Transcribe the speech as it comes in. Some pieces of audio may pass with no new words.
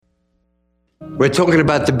We're talking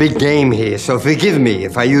about the big game here, so forgive me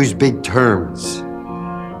if I use big terms.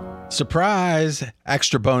 Surprise!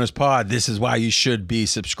 Extra bonus pod. This is why you should be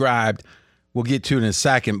subscribed. We'll get to it in a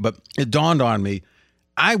second, but it dawned on me.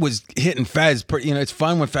 I was hitting Fez. It's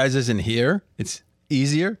fun when Fez isn't here. It's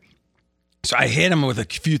easier. So I hit him with a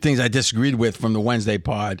few things I disagreed with from the Wednesday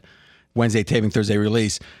pod, Wednesday taping, Thursday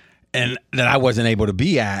release, and that I wasn't able to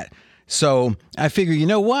be at. So I figure, you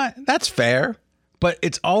know what? That's fair. But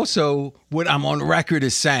it's also what I'm on record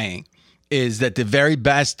as saying is that the very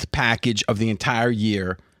best package of the entire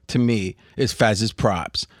year to me is Fez's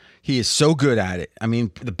props. He is so good at it. I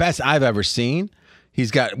mean, the best I've ever seen.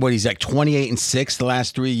 He's got he's like 28-6 the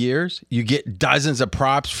last 3 years. You get dozens of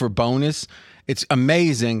props for bonus. It's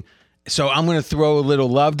amazing. So I'm going to throw a little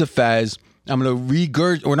love to Fez. I'm going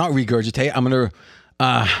to I'm going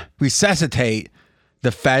to resuscitate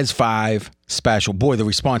the Fez 5 special. Boy, the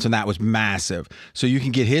response on that was massive. So you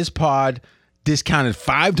can get his pod discounted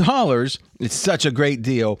 $5. It's such a great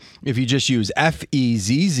deal if you just use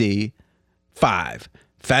FEZZ 5.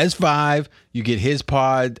 Fez 5, you get his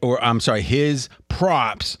pod, his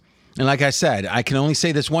props. And like I said, I can only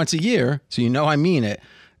say this once a year, so you know I mean it.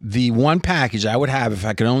 The one package I would have, if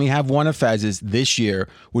I could only have one of Fez's this year,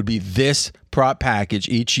 would be this prop package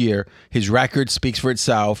each year. His record speaks for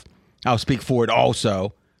itself. I'll speak for it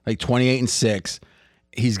also, like 28-6.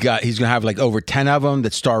 He's going to have like over 10 of them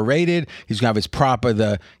that's star rated. He's going to have his prop of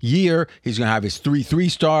the year. He's going to have his 3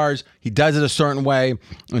 stars. He does it a certain way.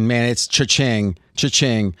 And man, it's cha-ching.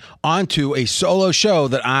 Onto a solo show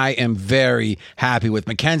that I am very happy with.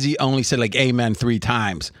 Mackenzie only said like amen 3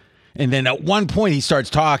 times. And then at one point he starts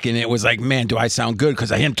talking. It was like, man, do I sound good because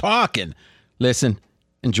of him talking? Listen,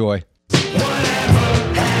 enjoy.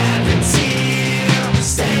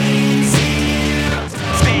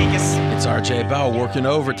 It's RJ Bell working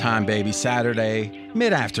overtime, baby. Saturday,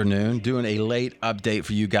 mid-afternoon, doing a late update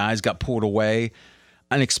for you guys. Got pulled away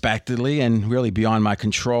unexpectedly and really beyond my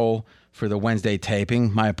control for the Wednesday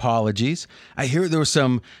taping. My apologies. I hear there were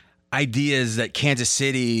some ideas that Kansas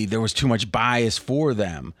City, there was too much bias for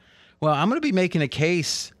them. Well, I'm going to be making a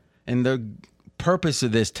case, and the purpose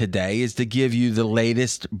of this today is to give you the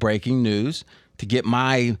latest breaking news, to get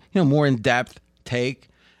my more in-depth take.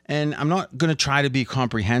 And I'm not going to try to be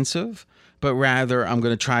comprehensive, but rather I'm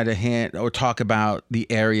going to try to talk about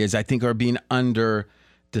the areas I think are being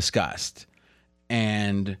under-discussed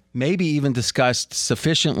and maybe even discussed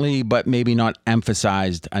sufficiently, but maybe not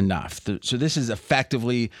emphasized enough. So this is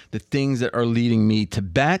effectively the things that are leading me to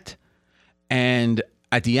bet. And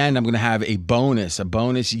at the end, I'm going to have a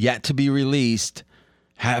bonus yet to be released.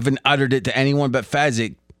 Haven't uttered it to anyone but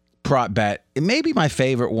Fezzik. Prop bet. It may be my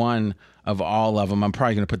favorite one of all of them. I'm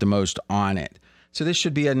probably going to put the most on it. So this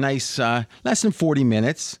should be a nice, less than 40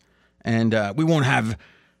 minutes. And we won't have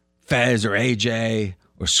Fez or AJ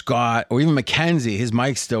or Scott or even Mackenzie. His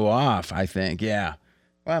mic's still off, I think. Yeah.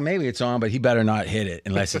 Well, maybe it's on, but he better not hit it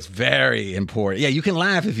unless it's very important. Yeah, you can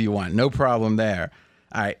laugh if you want. No problem there.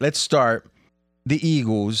 All right, let's start. The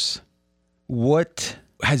Eagles. What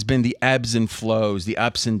has been the ebbs and flows, the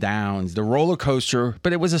ups and downs, the roller coaster,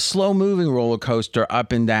 but it was a slow-moving roller coaster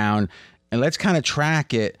up and down. And let's kind of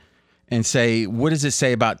track it and say, what does it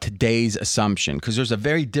say about today's assumption? Because there's a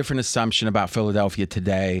very different assumption about Philadelphia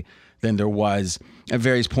today than there was at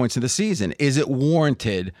various points in the season. Is it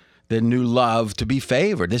warranted, the new love, to be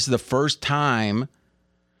favored? This is the first time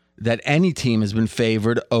that any team has been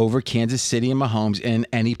favored over Kansas City and Mahomes in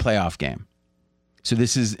any playoff game. So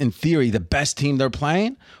this is, in theory, the best team they're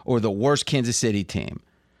playing or the worst Kansas City team.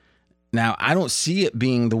 Now, I don't see it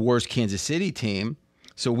being the worst Kansas City team.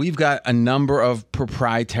 So we've got a number of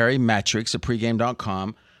proprietary metrics at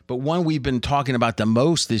pregame.com. But one we've been talking about the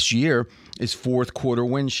most this year is fourth quarter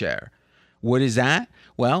win share. What is that?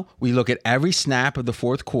 Well, we look at every snap of the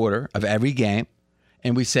fourth quarter of every game,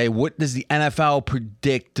 and we say, what does the NFL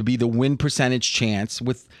predict to be the win percentage chance?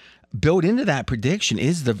 With built into that prediction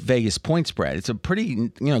is the Vegas point spread. It's a pretty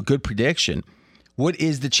good prediction. What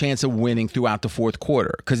is the chance of winning throughout the fourth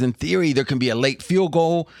quarter? Because in theory, there can be a late field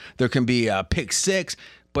goal, there can be a pick six,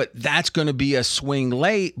 but that's going to be a swing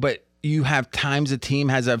late. But you have times a team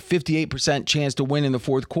has a 58% chance to win in the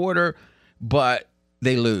fourth quarter, but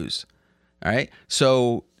they lose. All right.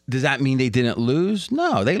 So does that mean they didn't lose?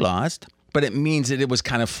 No, they lost. But it means that it was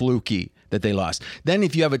kind of fluky that they lost. Then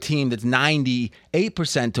if you have a team that's 98%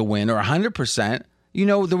 to win or 100%,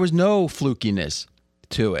 there was no flukiness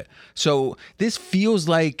to it. So this feels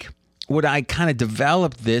like what I kind of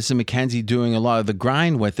developed this, and Mackenzie doing a lot of the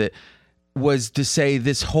grind with it, was to say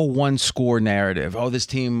this whole one-score narrative. Oh, this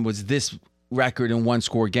team was this record in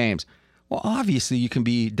one-score games. Well, obviously you can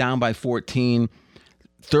be down by 14,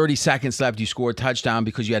 30 seconds left, you score a touchdown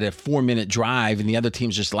because you had a 4-minute drive and the other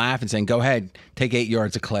team's just laughing, saying, go ahead, take 8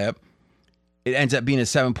 yards a clip. It ends up being a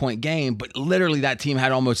 7-point game, but literally that team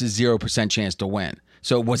had almost a 0% chance to win.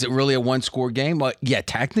 So was it really a one-score game? Well, yeah,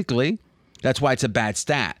 technically. That's why it's a bad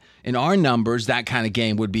stat. In our numbers, that kind of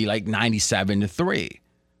game would be like 97-3.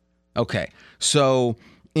 Okay, so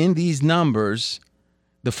in these numbers,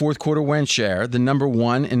 the fourth quarter win share, the number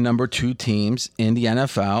 1 and number 2 teams in the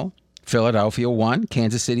NFL, Philadelphia 1,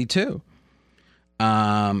 Kansas City 2.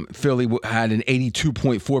 Philly had an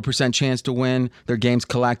 82.4% chance to win their games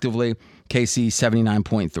collectively. KC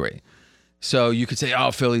 79.3. So you could say,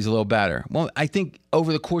 oh, Philly's a little better. Well, I think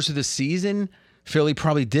over the course of the season, Philly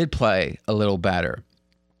probably did play a little better.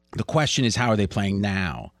 The question is, how are they playing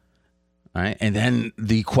now? All right. And then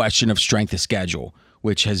the question of strength of schedule,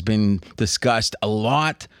 which has been discussed a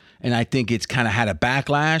lot. And I think it's kind of had a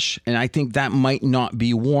backlash. And I think that might not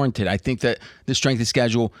be warranted. I think that the strength of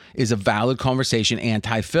schedule is a valid conversation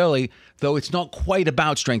anti-Philly, though it's not quite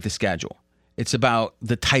about strength of schedule. It's about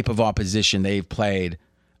the type of opposition they've played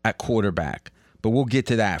at quarterback. But we'll get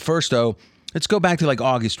to that. First, though, let's go back to like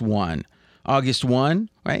August 1. August 1,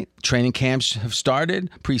 right? Training camps have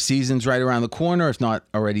started. Preseason's right around the corner, if not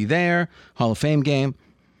already there. Hall of Fame game.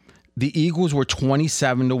 The Eagles were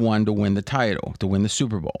 27-1 to win the title, to win the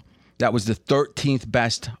Super Bowl. That was the 13th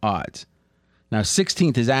best odds. Now,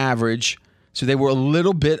 16th is average, so they were a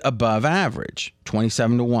little bit above average,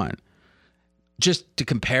 27-1. Just to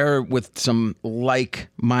compare with some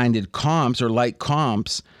like-minded comps or like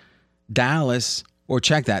comps, Dallas, or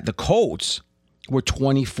check that, the Colts were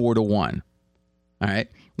 24-1. All right.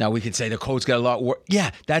 Now we could say the Colts got a lot worse. Yeah,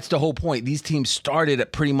 that's the whole point. These teams started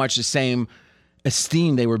at pretty much the same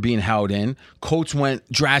esteem they were being held in. Colts went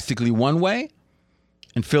drastically one way,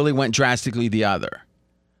 and Philly went drastically the other.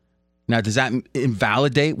 Now, does that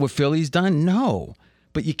invalidate what Philly's done? No.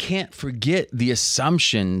 But you can't forget the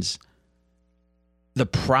assumptions, the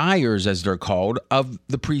priors, as they're called, of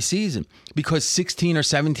the preseason. Because 16 or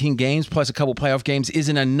 17 games plus a couple playoff games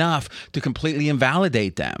isn't enough to completely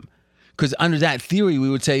invalidate them. Because under that theory, we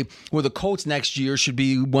would say, well, the Colts next year should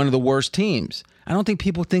be one of the worst teams. I don't think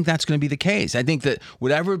people think that's going to be the case. I think that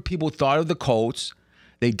whatever people thought of the Colts,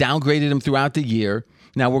 they downgraded them throughout the year.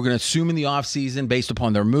 Now, we're going to assume in the offseason based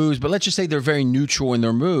upon their moves, but let's just say they're very neutral in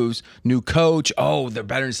their moves. New coach, oh, they're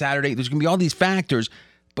better than Saturday. There's going to be all these factors.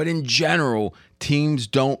 But in general, teams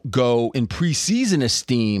don't go in preseason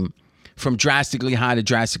esteem from drastically high to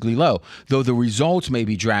drastically low, though the results may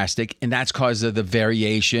be drastic, and that's because of the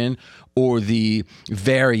variation or the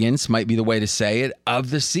variance, might be the way to say it, of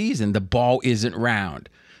the season. The ball isn't round.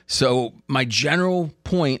 So my general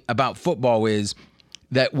point about football is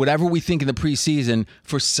that whatever we think in the preseason,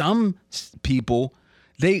 for some people,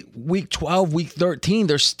 week 12, week 13,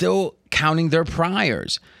 they're still counting their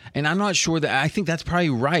priors. And I'm not sure that, I think that's probably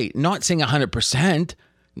right. Not saying 100%,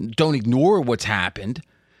 don't ignore what's happened.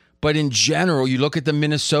 But in general, you look at the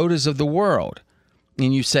Minnesotas of the world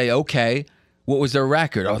and you say, okay, what was their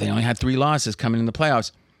record? Oh, they only had 3 losses coming in the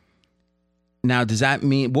playoffs. Now, does that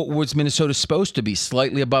mean, what was Minnesota supposed to be?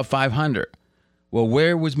 Slightly above 500. Well,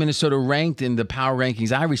 where was Minnesota ranked in the power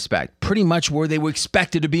rankings I respect? Pretty much where they were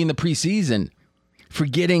expected to be in the preseason,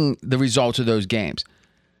 forgetting the results of those games.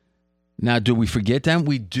 Now, do we forget them?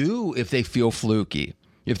 We do if they feel fluky,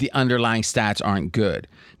 if the underlying stats aren't good.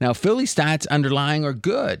 Now, Philly stats underlying are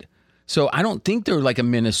good. So I don't think they're like a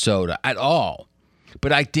Minnesota at all.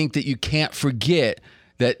 But I think that you can't forget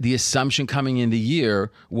that the assumption coming in the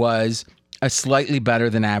year was a slightly better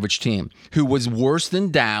than average team who was worse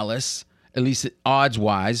than Dallas, at least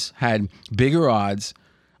odds-wise, had bigger odds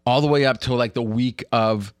all the way up to like the week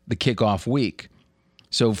of the kickoff week.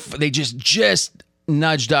 So they just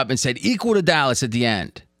nudged up and said equal to Dallas at the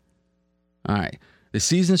end. All right. The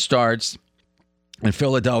season starts and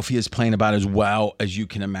Philadelphia is playing about as well as you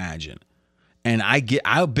can imagine. And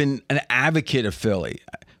I've been an advocate of Philly.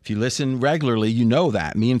 If you listen regularly, you know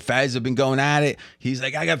that. Me and Fez have been going at it. He's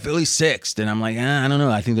like, I got Philly 6th. And I'm like, I don't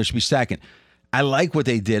know. I think there should be 2nd. I like what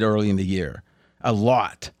they did early in the year. A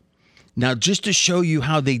lot. Now, just to show you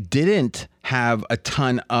how they didn't have a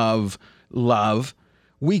ton of love,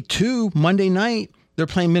 week 2, Monday night, they're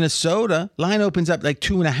playing Minnesota. Line opens up like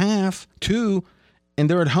 2.5, 2, and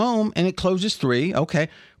they're at home, and it closes 3. Okay,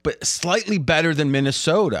 but slightly better than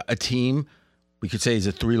Minnesota, a team we could say is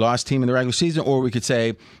a 3-loss team in the regular season, or we could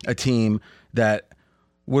say a team that,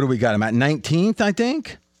 what do we got them at, 19th, I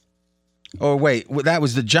think? Or wait, that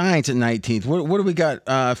was the Giants at 19th. What do we got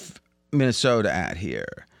Minnesota at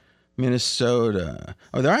here? Minnesota.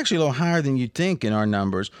 Oh, they're actually a little higher than you'd think in our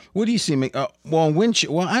numbers. What do you see? Win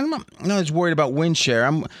share. Well, I'm not as worried about win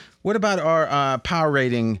share. What about our power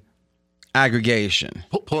rating aggregation?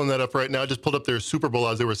 Pulling that up right now. I just pulled up their Super Bowl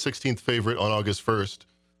odds. They were 16th favorite on August 1st.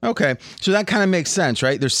 Okay, so that kind of makes sense,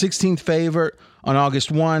 right? They're 16th favorite on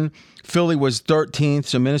August 1. Philly was 13th,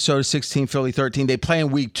 so Minnesota 16, Philly 13. They play in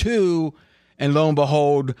week 2, and lo and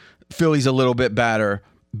behold, Philly's a little bit better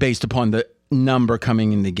based upon the number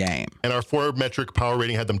coming in the game. And our 4-metric power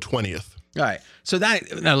rating had them 20th. All right. So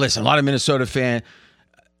now listen, a lot of Minnesota fan,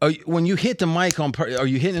 when you hit the mic are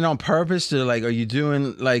you hitting it on purpose to are you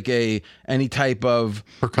doing any type of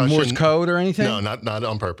percussion, Morse code or anything? No, not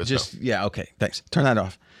on purpose. Just no. Yeah, okay. Thanks. Turn that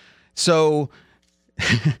off. So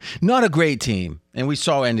not a great team. And we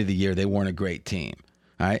saw end of the year they weren't a great team.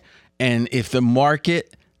 All right. And if the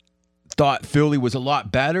market thought Philly was a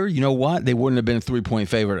lot better, you know what? They wouldn't have been a 3-point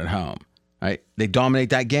favorite at home. Right? They dominate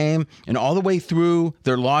that game, and all the way through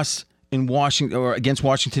their loss in Washington or against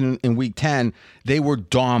Washington in Week 10, they were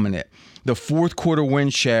dominant. The fourth quarter win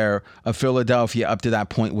share of Philadelphia up to that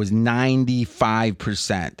point was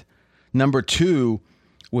 95%. Number 2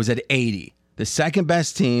 was at 80. The second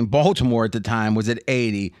best team, Baltimore at the time, was at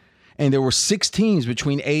 80, and there were 6 teams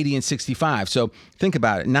between 80 and 65. So think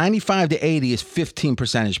about it. 95 to 80 is 15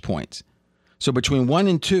 percentage points. So between 1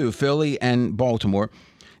 and 2, Philly and Baltimore.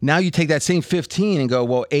 Now you take that same 15 and go,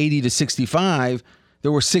 well, 80 to 65,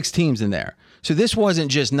 there were 6 teams in there. So this wasn't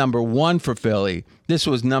just number 1 for Philly. This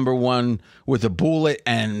was number 1 with a bullet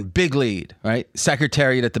and big lead, right?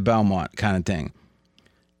 Secretariat at the Belmont kind of thing.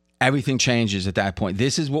 Everything changes at that point.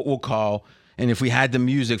 This is what we'll call, and if we had the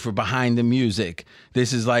music for behind the music,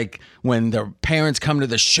 this is like when the parents come to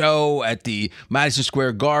the show at the Madison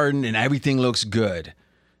Square Garden and everything looks good.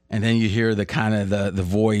 And then you hear the kind of the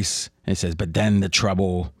voice, and it says, but then the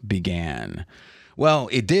trouble began. Well,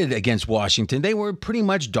 it did against Washington. They were pretty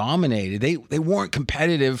much dominated. They weren't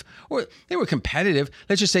competitive, or they were competitive.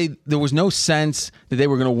 Let's just say there was no sense that they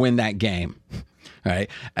were going to win that game. All right.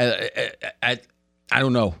 I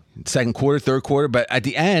don't know, second quarter, third quarter, but at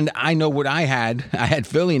the end, I know what I had. I had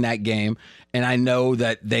Philly in that game, and I know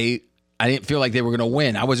that I didn't feel like they were going to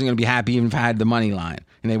win. I wasn't going to be happy even if I had the money line,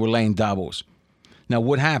 and they were laying doubles. Now,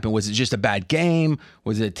 what happened? Was it just a bad game?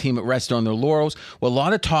 Was it a team that rested on their laurels? Well, a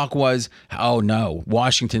lot of talk was, oh, no,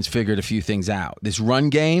 Washington's figured a few things out. This run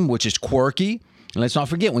game, which is quirky, and let's not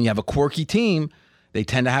forget, when you have a quirky team, they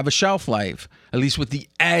tend to have a shelf life, at least with the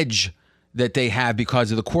edge that they have because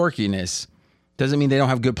of the quirkiness. Doesn't mean they don't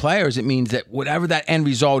have good players. It means that whatever that end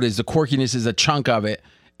result is, the quirkiness is a chunk of it,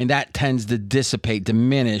 and that tends to dissipate,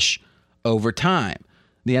 diminish over time.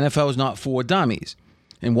 The NFL is not for dummies.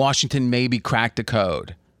 And Washington maybe cracked the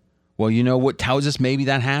code. Well, you know what tells us maybe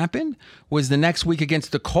that happened? Was the next week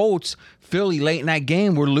against the Colts, Philly late in that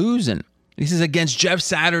game were losing. This is against Jeff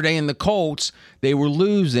Saturday and the Colts. They were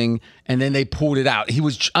losing, and then they pulled it out. He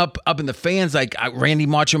was up in the fans like Randy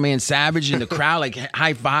Macho Man Savage in the crowd, like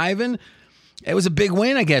high-fiving. It was a big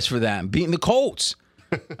win, I guess, for them, beating the Colts.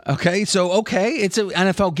 Okay, it's an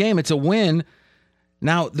NFL game. It's a win.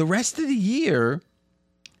 Now, the rest of the year,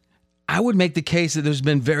 I would make the case that there's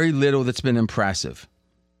been very little that's been impressive.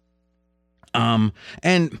 And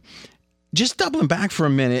just doubling back for a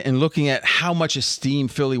minute and looking at how much esteem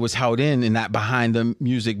Philly was held in that behind the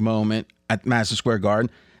music moment at Madison Square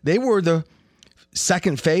Garden, they were the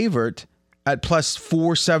second favorite at plus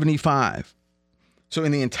 475. So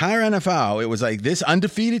in the entire NFL, it was like this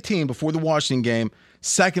undefeated team before the Washington game,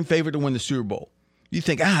 second favorite to win the Super Bowl. You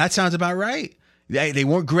think, that sounds about right. They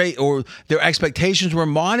weren't great, or their expectations were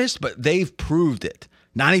modest, but they've proved it.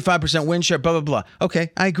 95% win share, blah, blah, blah.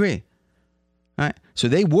 Okay, I agree. All right. So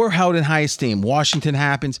they were held in high esteem. Washington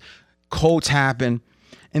happens, Colts happen,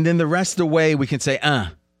 and then the rest of the way we can say,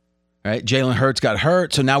 right? Jalen Hurts got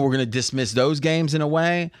hurt, so now we're going to dismiss those games in a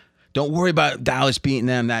way. Don't worry about Dallas beating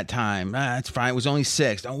them that time. That's fine. It was only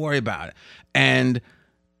 6. Don't worry about it. And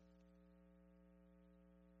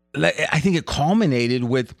I think it culminated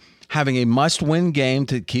with having a must-win game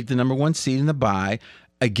to keep the number 1 seed in the bye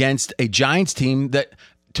against a Giants team that,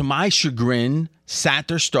 to my chagrin, sat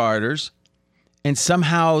their starters, and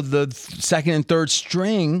somehow the second and third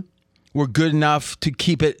string were good enough to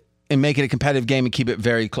keep it and make it a competitive game and keep it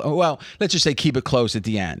very close. Well, let's just say keep it close at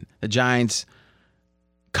the end. The Giants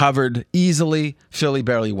covered easily. Philly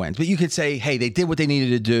barely wins. But you could say, hey, they did what they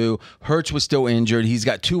needed to do. Hurts was still injured. He's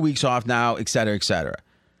got 2 weeks off now, et cetera, et cetera.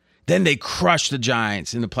 Then they crushed the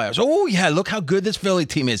Giants in the playoffs. Oh, yeah, look how good this Philly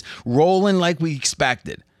team is. Rolling like we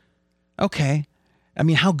expected. Okay. I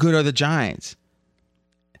mean, how good are the Giants?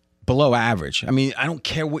 Below average. I mean, I don't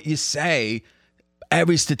care what you say.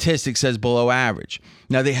 every statistic says below average.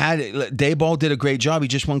 Now, Dayball did a great job. He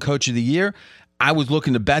just won Coach of the Year. I was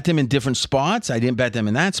looking to bet them in different spots. I didn't bet them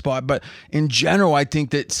in that spot. But in general, I think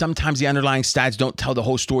that sometimes the underlying stats don't tell the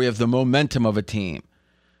whole story of the momentum of a team.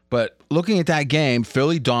 But looking at that game,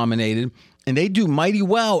 Philly dominated, and they do mighty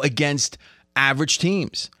well against average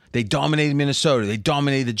teams. They dominated Minnesota. They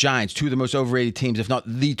dominated the Giants, two of the most overrated teams, if not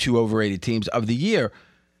the two overrated teams of the year.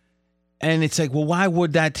 And it's like, well, why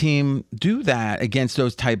would that team do that against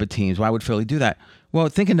those type of teams? Why would Philly do that? Well,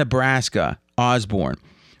 think of Nebraska, Osborne.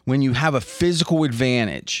 When you have a physical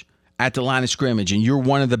advantage at the line of scrimmage and you're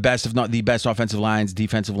one of the best, if not the best offensive lines,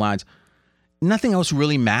 defensive lines, nothing else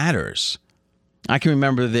really matters. I can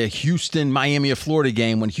remember the Houston, Miami of Florida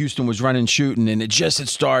game when Houston was running, shooting, and it just had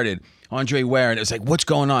started. Andre Ware, and it was like, what's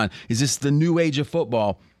going on? Is this the new age of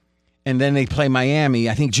football? And then they play Miami.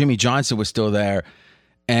 I think Jimmy Johnson was still there.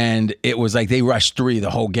 And it was like they rushed 3 the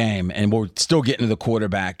whole game, and we're still getting to the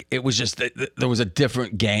quarterback. It was just that there was a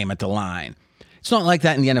different game at the line. It's not like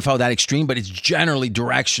that in the NFL, that extreme, but it's generally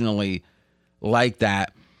directionally like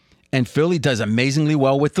that. And Philly does amazingly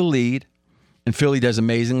well with the lead, and Philly does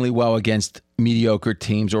amazingly well against mediocre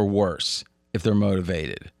teams or worse if they're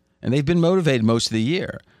motivated. And they've been motivated most of the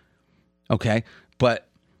year. Okay,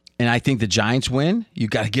 and I think the Giants win. You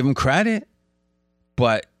got to give them credit.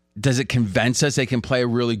 But does it convince us they can play a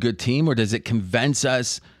really good team, or does it convince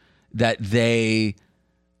us that they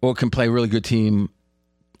can play a really good team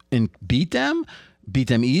and beat them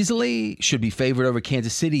easily, should be favored over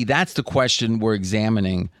Kansas City? That's the question we're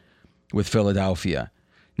examining with Philadelphia.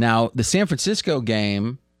 Now, the San Francisco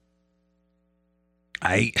game,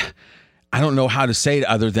 I don't know how to say it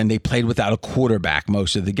other than they played without a quarterback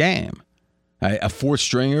most of the game. A fourth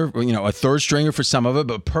stringer, a third stringer for some of it,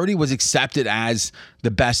 but Purdy was accepted as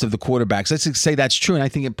the best of the quarterbacks. Let's say that's true, and I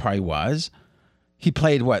think it probably was. He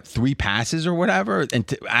played, 3 passes or whatever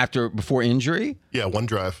before injury? Yeah, 1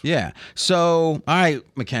 drive. Yeah. So, all right,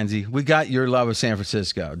 Mackenzie, we got your love of San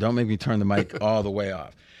Francisco. Don't make me turn the mic all the way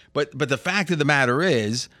off. But the fact of the matter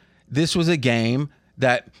is, this was a game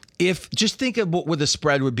that just think of what the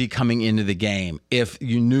spread would be coming into the game if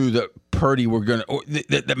you knew that Purdy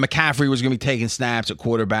that McCaffrey was going to be taking snaps at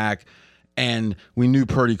quarterback, and we knew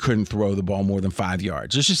Purdy couldn't throw the ball more than 5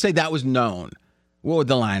 yards. Let's just say that was known. What would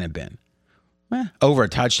the line have been? Over a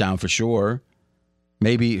touchdown for sure.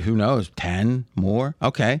 Maybe, who knows, 10 more?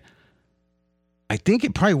 Okay. I think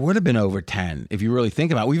it probably would have been over 10 if you really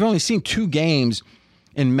think about it. We've only seen 2 games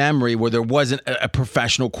in memory where there wasn't a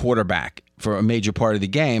professional quarterback for a major part of the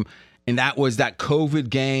game, and that was that COVID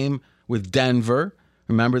game with Denver.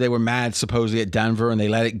 Remember, they were mad supposedly at Denver, and they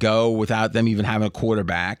let it go without them even having a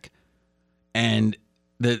quarterback. And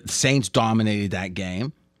the Saints dominated that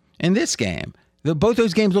game. And this game, both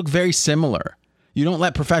those games look very similar. You don't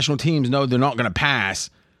let professional teams know they're not going to pass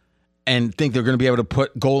and think they're going to be able to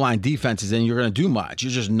put goal line defenses in. You're going to do much.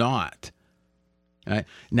 You're just not. All right?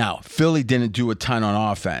 Now, Philly didn't do a ton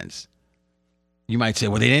on offense. You might say,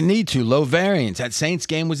 well, they didn't need to. Low variance. That Saints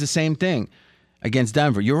game was the same thing against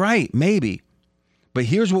Denver. You're right, maybe. But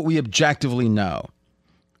here's what we objectively know.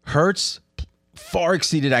 Hurts far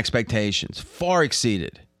exceeded expectations. Far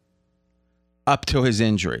exceeded. Up to his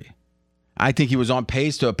injury. I think he was on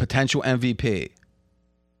pace to a potential MVP.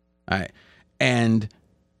 All right. And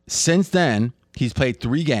since then, he's played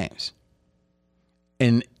 3 games.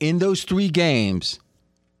 And in those 3 games,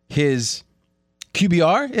 his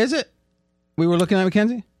QBR, is it? We were looking at,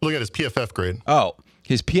 Mackenzie? Looking at his PFF grade. Oh,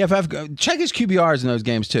 his PFF. Check his QBRs in those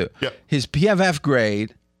games, too. Yep. His PFF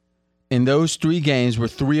grade in those 3 games were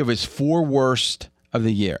 3 of his 4 worst of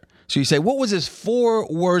the year. So you say, what was his 4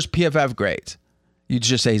 worst PFF grades? You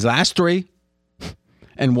just say his last 3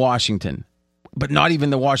 and Washington. But not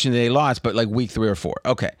even the Washington they lost, but like week 3 or 4.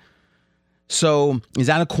 Okay. So is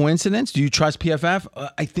that a coincidence? Do you trust PFF?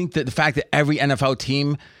 I think that the fact that every NFL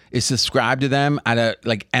team is subscribed to them at a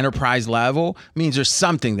enterprise level means there's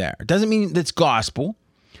something there. It doesn't mean that's gospel,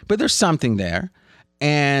 but there's something there.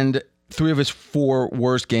 And 3 of his 4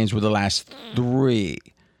 worst games were the last 3.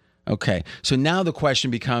 Okay. So now the question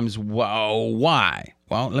becomes, well, why?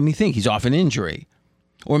 Well, let me think. He's off an injury.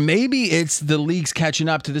 Or maybe it's the league's catching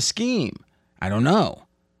up to the scheme. I don't know.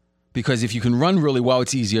 Because if you can run really well,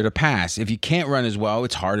 it's easier to pass. If you can't run as well,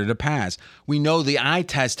 it's harder to pass. We know the eye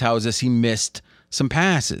test tells us he missed some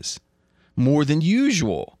passes, more than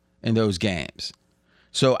usual in those games.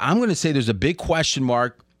 So I'm going to say there's a big question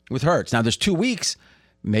mark with Hurts. Now, there's 2 weeks.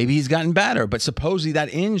 Maybe he's gotten better. But supposedly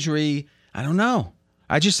that injury, I don't know.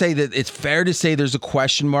 I just say that it's fair to say there's a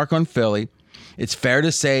question mark on Philly. It's fair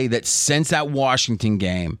to say that since that Washington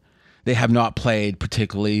game, they have not played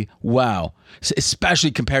particularly well, especially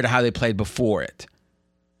compared to how they played before it.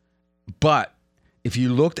 But if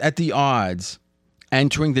you looked at the odds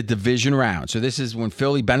entering the division round, so this is when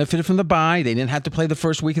Philly benefited from the bye. They didn't have to play the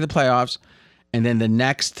first week of the playoffs. And then the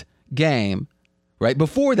next game, right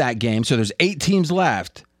before that game, so there's 8 teams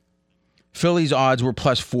left, Philly's odds were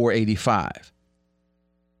plus 485.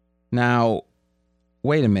 Now,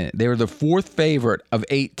 wait a minute. They were the 4th favorite of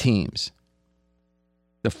 8 teams.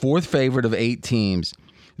 The 4th favorite of 8 teams.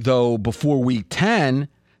 Though before week 10,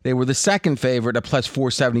 they were the 2nd favorite at plus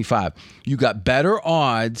 475. You got better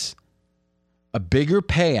odds, a bigger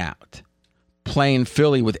payout, playing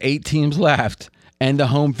Philly with 8 teams left and the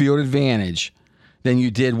home field advantage than you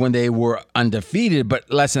did when they were undefeated, but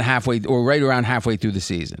less than halfway or right around halfway through the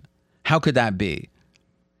season. How could that be?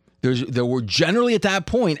 There were generally at that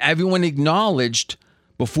point, everyone acknowledged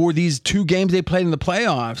before these 2 games they played in the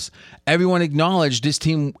playoffs, everyone acknowledged this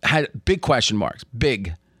team had big question marks,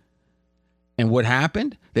 big. And what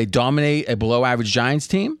happened? They dominate a below-average Giants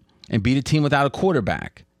team and beat a team without a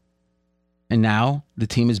quarterback. And now the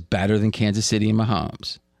team is better than Kansas City and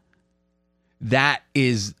Mahomes. That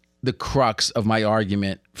is the crux of my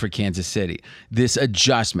argument for Kansas City. This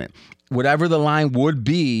adjustment, whatever the line would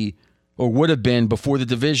be or would have been before the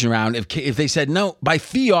division round, if they said, no, by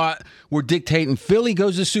fiat, we're dictating Philly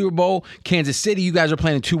goes to the Super Bowl, Kansas City, you guys are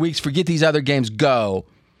playing in 2 weeks, forget these other games, go.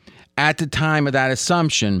 At the time of that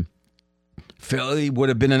assumption, Philly would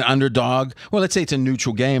have been an underdog. Well, let's say it's a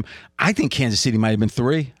neutral game. I think Kansas City might have been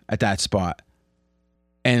 3 at that spot.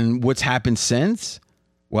 And what's happened since?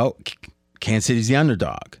 Well, Kansas City's the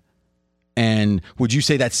underdog. And would you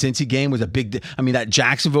say that Cincy game was a big... that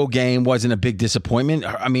Jacksonville game wasn't a big disappointment?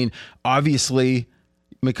 I mean, obviously...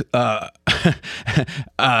 why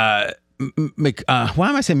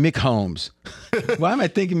am I saying Mick Holmes? Why am I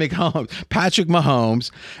thinking Mick Holmes? Patrick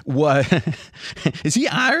Mahomes was... Is he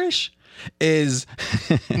Irish?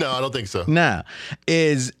 No, I don't think so. No.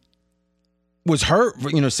 Was hurt,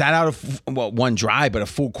 sat out one drive, but a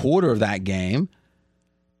full quarter of that game.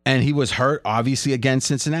 And he was hurt, obviously, against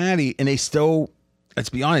Cincinnati. And they still, let's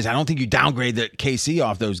be honest, I don't think you downgrade the KC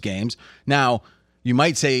off those games. Now, you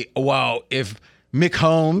might say, well, if Mick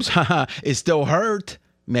Holmes is still hurt,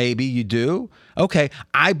 maybe you do. Okay,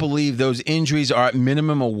 I believe those injuries are at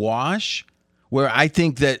minimum a wash, where I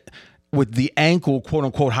think that with the ankle,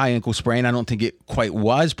 quote-unquote high ankle sprain, I don't think it quite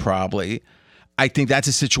was probably. I think that's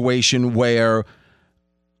a situation where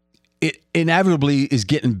it inevitably is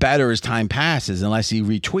getting better as time passes unless he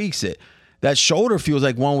retweaks it. That shoulder feels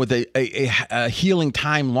like one with a healing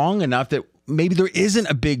time long enough that maybe there isn't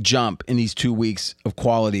a big jump in these 2 weeks of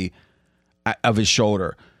quality of his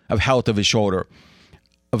shoulder, of health of his shoulder,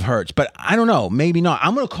 of Hurts. But I don't know, maybe not.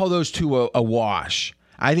 I'm going to call those two a wash.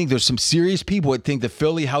 I think there's some serious people that think the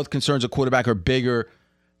Philly health concerns of quarterback are bigger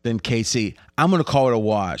than KC. I'm going to call it a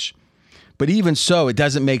wash. But even so, it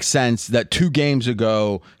doesn't make sense that 2 games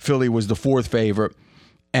ago, Philly was the 4th favorite,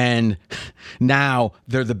 and now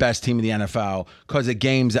they're the best team in the NFL because of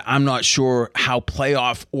games that I'm not sure how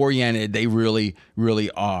playoff-oriented they really, really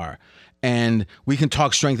are. And we can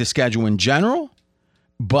talk strength of schedule in general,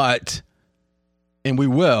 and we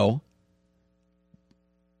will,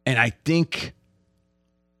 and I think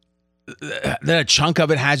that a chunk of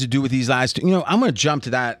it has to do with these last 2. I'm going to jump to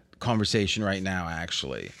that conversation right now,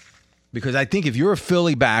 actually. Because I think if you're a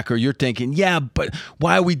Philly backer, you're thinking, yeah, but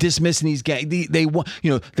why are we dismissing these games?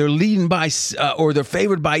 They're leading by, or they're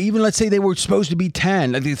favored by, even let's say they were supposed to be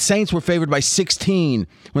 10. The Saints were favored by 16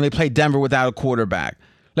 when they played Denver without a quarterback.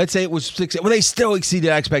 Let's say it was 6. Well, they still exceeded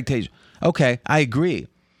expectations. Okay, I agree.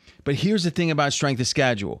 But here's the thing about strength of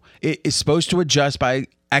schedule. It is supposed to adjust by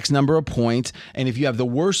X number of points. And if you have the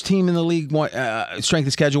worst team in the league, strength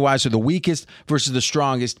of schedule-wise, or the weakest versus the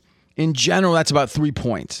strongest, in general, that's about 3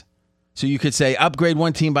 points. So you could say upgrade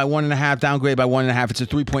one team by 1.5, downgrade by 1.5. It's a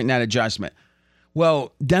 3-point net adjustment.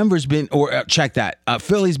 Well, Denver's been, check that.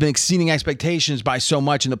 Philly's been exceeding expectations by so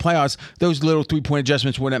much in the playoffs, those little 3-point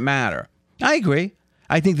adjustments wouldn't matter. I agree.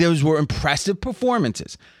 I think those were impressive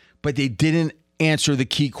performances, but they didn't answer the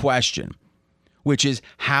key question, which is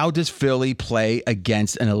how does Philly play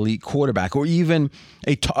against an elite quarterback or even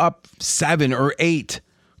a top 7 or 8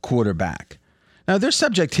 quarterback? Now, there's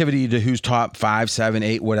subjectivity to who's top 5, 7,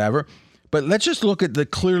 8, whatever. But let's just look at the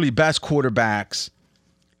clearly best quarterbacks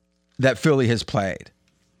that Philly has played.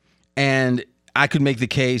 And I could make the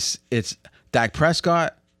case it's Dak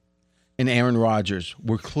Prescott and Aaron Rodgers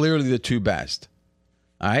were clearly the 2 best.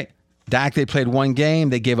 All right? Dak, they played 1 game.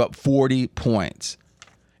 They gave up 40 points.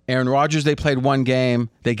 Aaron Rodgers, they played 1 game.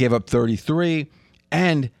 They gave up 33.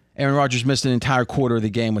 And Aaron Rodgers missed an entire quarter of the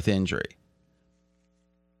game with injury.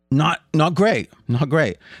 Not great. Not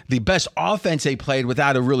great. The best offense they played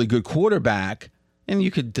without a really good quarterback, and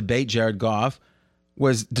you could debate Jared Goff,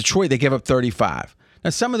 was Detroit. They gave up 35. Now,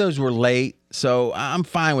 some of those were late, so I'm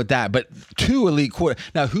fine with that. But 2 elite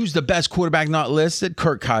Now, who's the best quarterback not listed?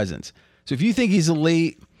 Kirk Cousins. So if you think he's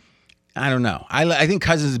elite, I don't know. I think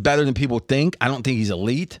Cousins is better than people think. I don't think he's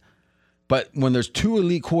elite. But when there's 2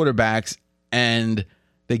 elite quarterbacks and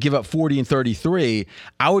they give up 40 and 33,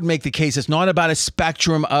 I would make the case it's not about a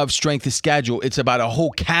spectrum of strength of schedule. It's about a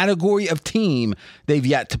whole category of team they've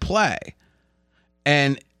yet to play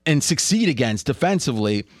and succeed against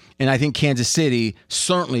defensively. And I think Kansas City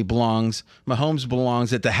certainly Mahomes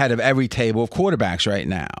belongs at the head of every table of quarterbacks right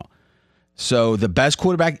now. So the best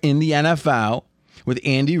quarterback in the NFL with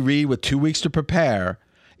Andy Reid with 2 weeks to prepare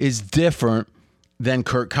is different than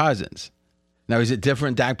Kirk Cousins. Now, is it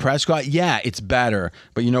different than Dak Prescott? Yeah, it's better.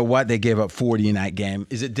 But you know what? They gave up 40 in that game.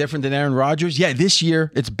 Is it different than Aaron Rodgers? Yeah, this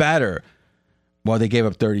year it's better. Well, they gave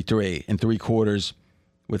up 33 in 3 quarters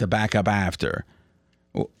with a backup after.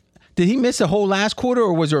 Did he miss the whole last quarter,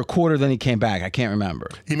 or was there a quarter then he came back? I can't remember.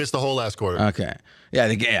 He missed the whole last quarter. Okay.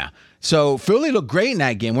 Yeah. So Philly looked great in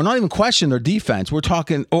that game. We're not even questioning their defense. We're not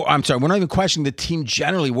even questioning the team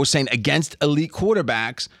generally. We're saying against elite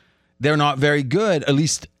quarterbacks, they're not very good. At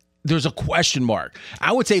least there's a question mark.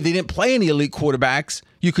 I would say if they didn't play any elite quarterbacks,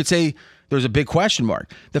 you could say there's a big question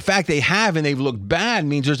mark. The fact they have and they've looked bad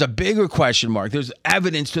means there's a bigger question mark. There's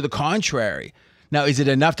evidence to the contrary. Now, is it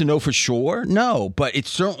enough to know for sure? No, but it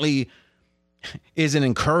certainly isn't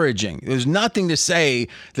encouraging. There's nothing to say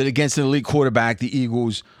that against an elite quarterback, the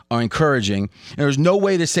Eagles are encouraging. And there's no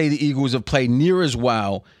way to say the Eagles have played near as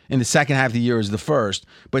well in the second half of the year as the first,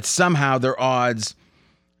 but somehow their odds,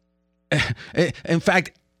 in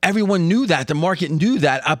fact, everyone knew that. The market knew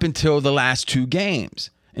that up until the last 2 games.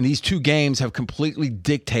 And these 2 games have completely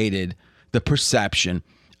dictated the perception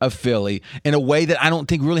of Philly in a way that I don't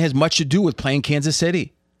think really has much to do with playing Kansas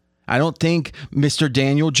City. I don't think Mr.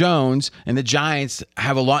 Daniel Jones and the Giants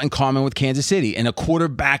have a lot in common with Kansas City. And a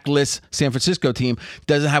quarterbackless San Francisco team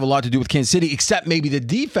doesn't have a lot to do with Kansas City, except maybe the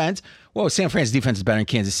defense. Well, San Francisco's defense is better than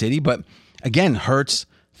Kansas City, but again, Hurts,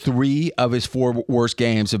 3 of his 4 worst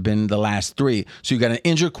games have been the last 3. So you got an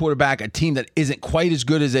injured quarterback, a team that isn't quite as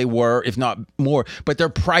good as they were, if not more, but they're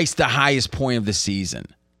priced the highest point of the season.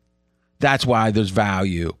 That's why there's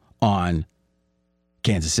value on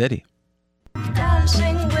Kansas City.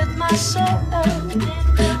 Dancing with myself,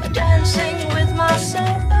 dancing with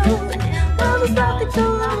myself. Well, there's nothing to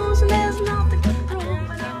lose and there's nothing to prove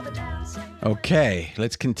without the dancing. Okay,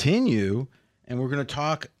 let's continue, and we're going to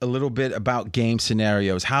talk a little bit about game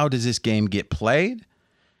scenarios. How does this game get played?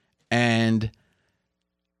 And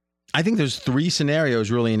I think there's 3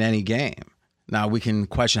 scenarios really in any game. Now, we can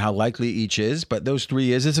question how likely each is, but those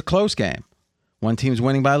 3 is it's a close game. One team's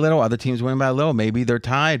winning by a little, other team's winning by a little. Maybe they're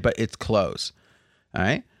tied, but it's close. All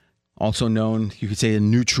right? Also known, you could say, a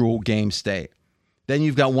neutral game state. Then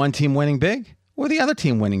you've got one team winning big or the other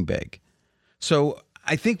team winning big. So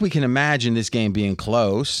I think we can imagine this game being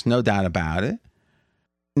close, no doubt about it.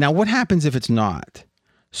 Now, what happens if it's not?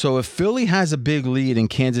 So if Philly has a big lead and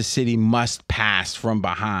Kansas City must pass from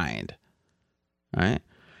behind, all right?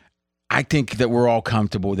 I think that we're all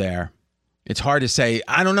comfortable there. It's hard to say,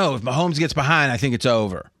 I don't know, if Mahomes gets behind, I think it's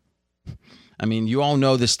over. I mean, you all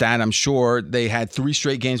know the stat, I'm sure. They had 3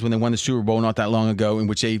 straight games when they won the Super Bowl not that long ago in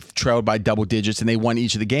which they trailed by double digits, and they won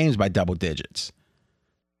each of the games by double digits.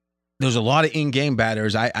 There's a lot of in-game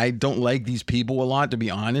batters. I don't like these people a lot, to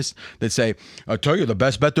be honest, that say, I'll tell you, the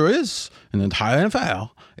best bet there is in the entire NFL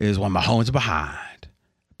is when Mahomes is behind.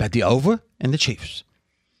 Bet the over and the Chiefs.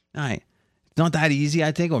 All right. It's not that easy,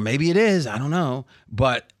 I think, or maybe it is. I don't know.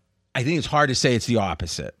 But I think it's hard to say it's the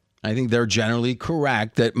opposite. I think they're generally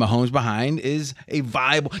correct that Mahomes behind is a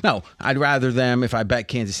viable. No, I'd rather them, if I bet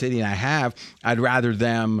Kansas City, and I have, I'd rather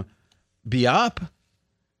them be up.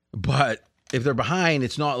 But if they're behind,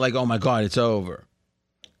 it's not like, oh my God, it's over.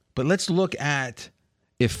 But let's look at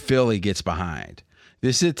if Philly gets behind.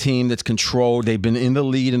 This is a team that's controlled. They've been in the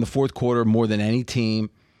lead in the fourth quarter more than any team.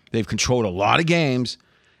 They've controlled a lot of games.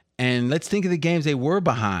 And let's think of the games they were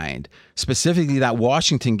behind, specifically that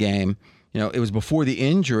Washington game. You know, it was before the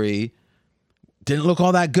injury. Didn't look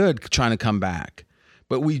all that good trying to come back.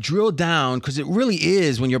 But we drilled down because it really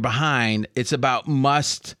is, when you're behind, it's about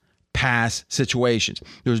must-pass situations.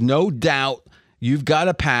 There's no doubt you've got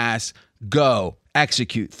to pass, go,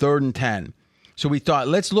 execute, 3rd and 10. So we thought,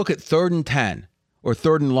 let's look at 3rd and 10 or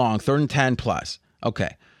 3rd and long, 3rd and 10 plus.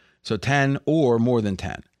 Okay, so 10 or more than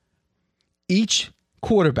 10. Each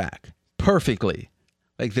quarterback perfectly,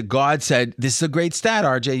 like the God said, this is a great stat,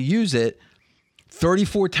 RJ, use it.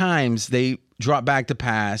 34 times they dropped back to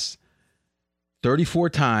pass, 34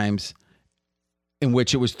 times in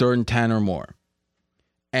which it was 3rd and 10 or more.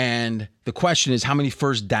 And the question is, how many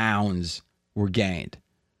first downs were gained?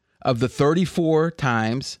 Of the 34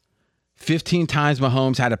 times, 15 times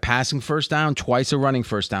Mahomes had a passing first down, twice a running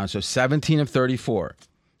first down. So 17 of 34.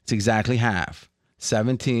 It's exactly half.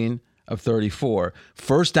 17 of 34.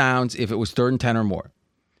 First downs if it was 3rd and 10 or more.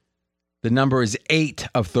 The number is 8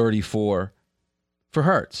 of 34 for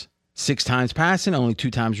Hurts. 6 times passing, only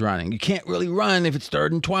 2 times running. You can't really run if it's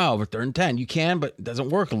 3rd and 12 or 3rd and 10. You can, but it doesn't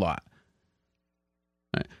work a lot.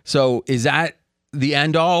 Right. So is that the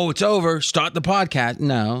end all? It's over. Start the podcast.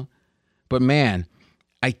 No. But man,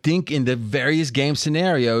 I think in the various game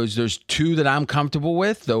scenarios, there's 2 that I'm comfortable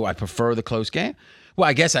with, though I prefer the close game. Well,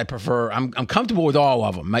 I guess I'm comfortable with all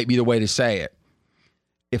of them, might be the way to say it.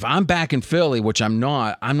 If I'm back in Philly, which I'm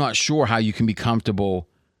not sure how you can be comfortable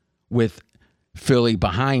with Philly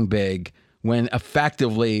behind big when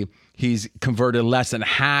effectively he's converted less than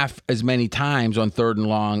half as many times on 3rd and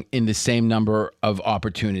long in the same number of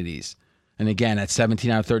opportunities. And again, that's 17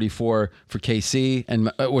 out of 34 for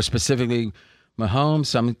KC, or specifically Mahomes,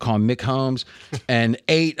 some call him Mick Holmes, and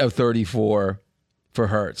 8 of 34 for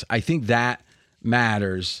Hurts. I think that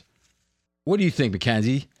matters. What do you think,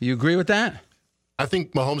 Mackenzie? Do you agree with that? I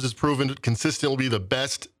think Mahomes has proven to consistently be the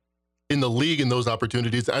best in the league in those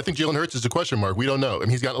opportunities. I think Jalen Hurts is a question mark. We don't know. I mean,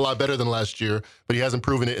 he's gotten a lot better than last year, but he hasn't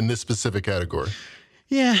proven it in this specific category.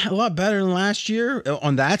 Yeah, a lot better than last year.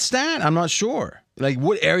 On that stat, I'm not sure. Like,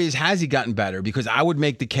 what areas has he gotten better? Because I would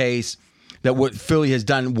make the case that what Philly has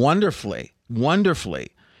done wonderfully,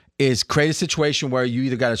 is create a situation where you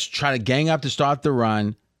either got to try to gang up to start the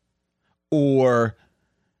run, or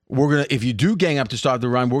if you do gang up to start the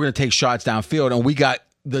run, we're gonna take shots downfield, and we got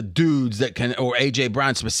the dudes that can, or A.J.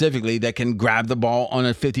 Brown specifically, that can grab the ball on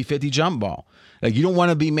a 50-50 jump ball. Like, you don't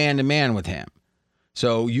want to be man-to-man with him.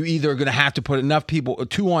 So you either are going to have to put enough people,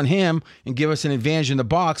 2 on him, and give us an advantage in the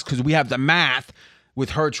box because we have the math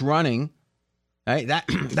with Hurts running. Right?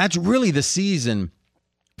 That's really the season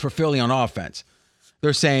for Philly on offense.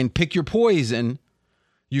 They're saying, pick your poison.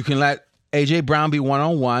 You can let A.J. Brown be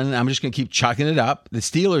one-on-one. I'm just going to keep chucking it up. The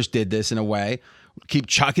Steelers did this in a way. Keep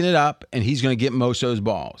chucking it up, and he's going to get most of those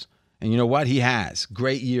balls. And you know what? He has.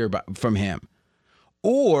 Great year from him.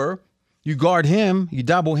 Or you guard him, you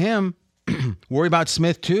double him, worry about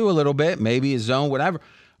Smith too a little bit, maybe his zone, whatever.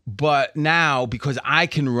 But now, because I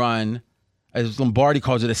can run, as Lombardi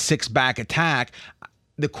calls it, a 6-back attack,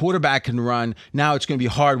 the quarterback can run. Now it's going to be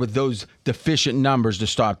hard with those deficient numbers to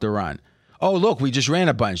stop the run. Oh, look, we just ran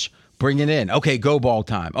a bunch. Bring it in. Okay, go ball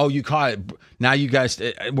time. Oh, you caught it. Now you guys,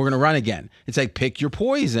 we're going to run again. It's like, pick your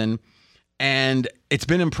poison, and it's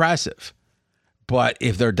been impressive. But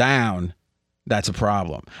if they're down, that's a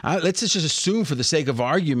problem. Let's just assume for the sake of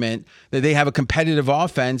argument that they have a competitive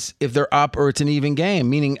offense if they're up or it's an even game,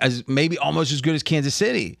 meaning as maybe almost as good as Kansas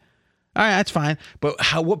City. All right, that's fine. But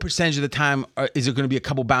what percentage of the time is it going to be a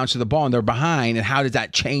couple bounces of the ball and they're behind, and how does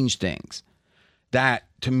that change things? That,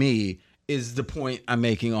 to me, is the point I'm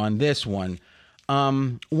making on this one.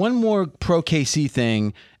 One more pro-KC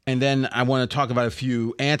thing, and then I want to talk about a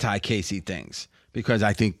few anti-KC things, because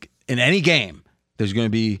I think in any game, there's going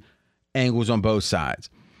to be angles on both sides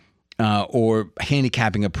or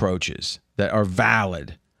handicapping approaches that are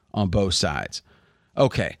valid on both sides.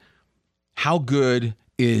 Okay, how good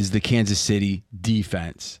is the Kansas City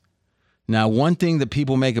defense? Now, one thing that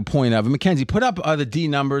people make a point of, and Mackenzie, put up the D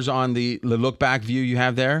numbers on the look-back view you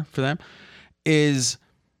have there for them, is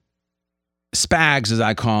Spags, as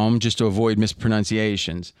I call him, just to avoid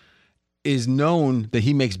mispronunciations, is known that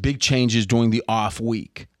he makes big changes during the off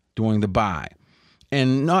week, during the bye.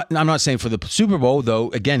 And I'm not saying for the Super Bowl,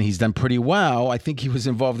 though, again, he's done pretty well. I think he was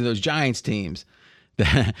involved in those Giants teams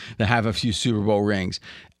that have a few Super Bowl rings.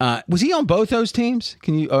 Was he on both those teams?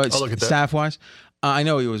 Can you, staff-wise? I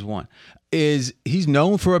know he was one. He's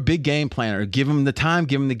known for a big game planner. Give him the time,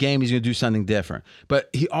 give him the game, he's going to do something different. But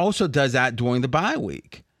he also does that during the bye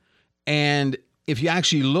week. And if you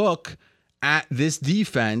actually look at this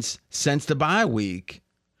defense since the bye week,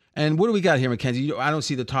 and what do we got here, Mackenzie? I don't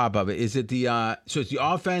see the top of it. Is it so it's the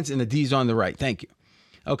offense and the D's on the right. Thank you.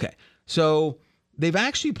 Okay. So they've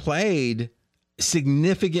actually played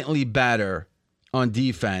significantly better on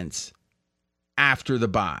defense after the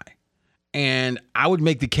bye. And I would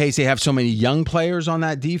make the case they have so many young players on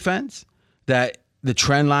that defense that the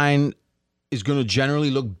trend line is going to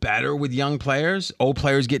generally look better with young players. Old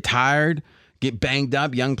players get tired, get banged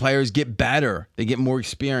up. Young players get better. They get more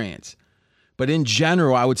experience. But in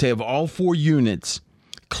general, I would say of all 4 units,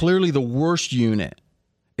 clearly the worst unit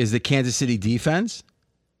is the Kansas City defense.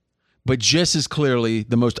 But just as clearly,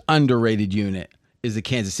 the most underrated unit is the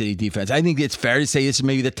Kansas City defense. I think it's fair to say this is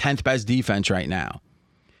maybe the 10th best defense right now.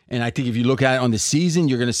 And I think if you look at it on the season,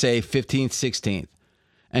 you're going to say 15th, 16th.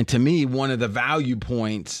 And to me, one of the value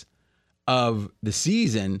points of the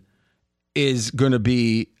season is going to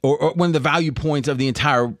be, or one of the value points of the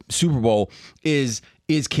entire Super Bowl is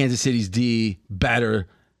Kansas City's D better,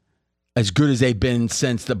 as good as they've been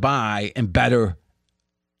since the bye, and better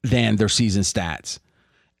than their season stats.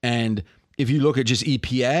 And if you look at just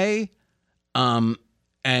EPA,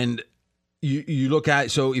 and you look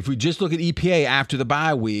at, so if we just look at EPA after the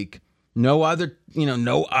bye week, no other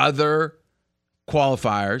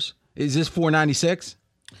qualifiers. Is this 496?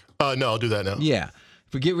 No, I'll do that now. Yeah.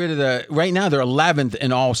 If we get rid of right now they're 11th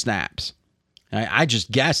in all snaps. I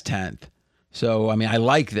just guessed 10th. So, I mean, I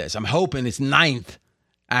like this. I'm hoping it's 9th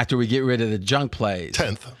after we get rid of the junk plays.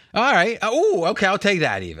 10th. All right. Oh, okay. I'll take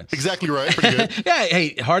that even. Exactly right. Pretty good. Yeah.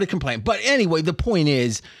 Hey, hard to complain. But anyway, the point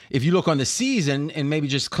is, if you look on the season and maybe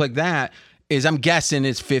just click that, is I'm guessing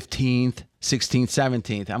it's 15th, 16th,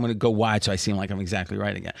 17th. I'm going to go wide so I seem like I'm exactly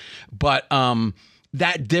right again. But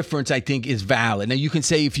that difference, I think, is valid. Now, you can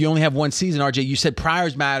say if you only have one season, RJ, you said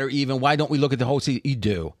priors matter even. Why don't we look at the whole season? You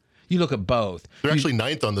do. You look at both. They're actually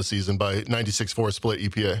 9th on the season by 96-4 split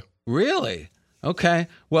EPA. Really? Okay.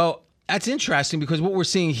 Well, that's interesting because what we're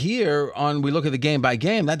seeing here we look at the game by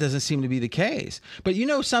game, that doesn't seem to be the case. But you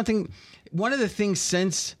know something? One of the things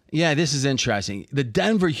this is interesting. The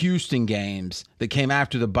Denver-Houston games that came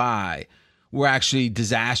after the bye were actually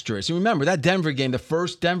disastrous. And remember, that Denver game, the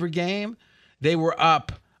first Denver game, they were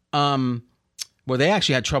up. They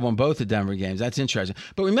actually had trouble in both the Denver games. That's interesting.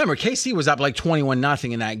 But remember, KC was up like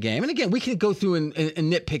 21-0 in that game. And again, we can go through and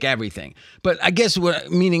nitpick everything. But I guess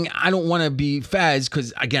meaning I don't want to be Fez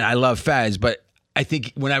because, again, I love Fez. But I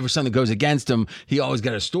think whenever something goes against him, he always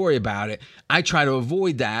got a story about it. I try to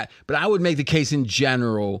avoid that. But I would make the case in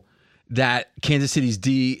general that Kansas City's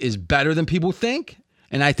D is better than people think.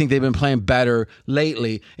 And I think they've been playing better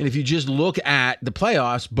lately. And if you just look at the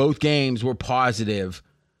playoffs, both games were positive.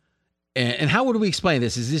 And how would we explain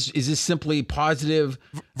this? Is this simply positive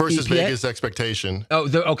versus EPA? Vegas expectation? Oh,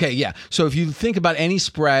 okay, yeah. So if you think about any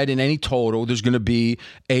spread and any total, there's going to be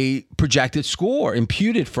a projected score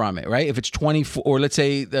imputed from it, right? If it's 24, or let's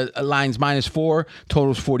say the line's -4,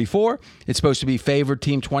 total's 44, it's supposed to be favored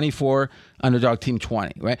team 24, underdog team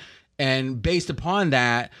 20, right? And based upon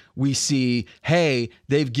that, we see, hey,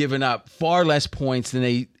 they've given up far less points than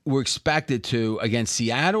they were expected to against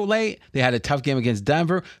Seattle late. They had a tough game against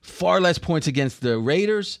Denver, far less points against the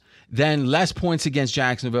Raiders, then less points against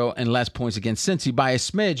Jacksonville, and less points against Cincy by a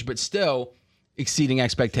smidge, but still exceeding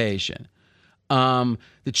expectation. The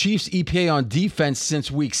Chiefs' EPA on defense since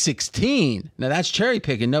week 16. Now, that's cherry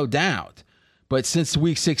picking, no doubt. But since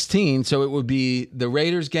week 16, so it would be the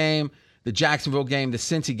Raiders game, the Jacksonville game, the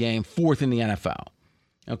Cincy game, 4th in the NFL.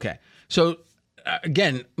 Okay. So,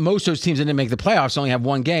 again, most of those teams that didn't make the playoffs only have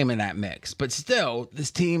one game in that mix. But still,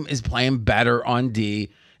 this team is playing better on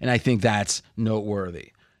D, and I think that's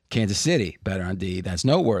noteworthy. Kansas City, better on D, that's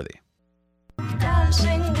noteworthy.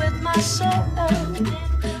 Dancing with my soul.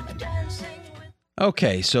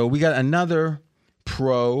 Okay, so we got another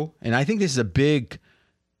pro, and I think this is a big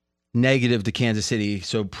negative to Kansas City,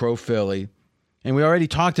 so pro Philly. And we already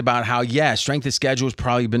talked about how, strength of schedule has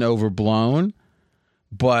probably been overblown,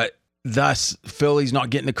 but thus Philly's not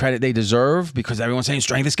getting the credit they deserve because everyone's saying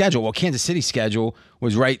strength of schedule. Well, Kansas City's schedule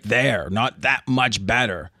was right there, not that much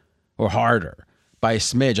better or harder by a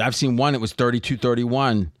smidge. I've seen one that was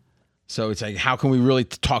 32-31. So it's like, how can we really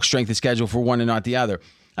talk strength of schedule for one and not the other?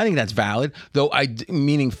 I think that's valid, though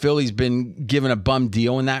meaning Philly's been given a bum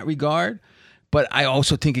deal in that regard. But I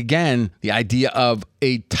also think, again, the idea of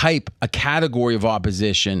a category of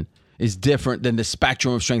opposition is different than the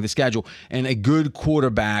spectrum of strength of schedule. And a good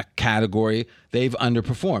quarterback category, they've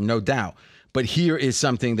underperformed, no doubt. But here is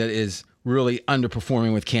something that is really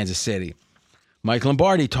underperforming with Kansas City. Mike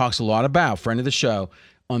Lombardi talks a lot about, friend of the show,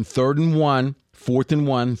 on 3rd and 1, 4th and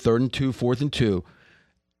 1, 3rd and 2, 4th and 2.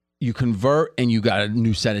 You convert and you got a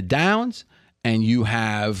new set of downs and you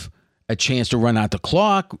have a chance to run out the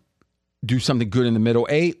clock, do something good in the middle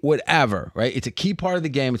 8, whatever, right? It's a key part of the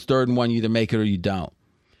game. It's 3rd and 1. You either make it or you don't.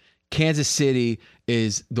 Kansas City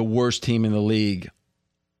is the worst team in the league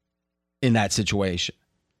in that situation.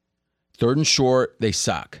 3rd and short, they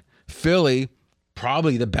suck. Philly,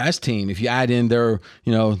 probably the best team. If you add in their,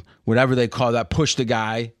 whatever they call that, push the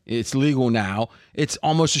guy, it's legal now. It's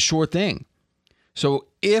almost a sure thing. So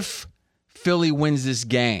if Philly wins this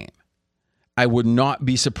game, I would not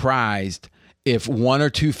be surprised if 1 or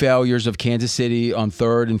 2 failures of Kansas City on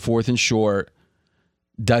 3rd and 4th and short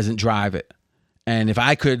doesn't drive it. And if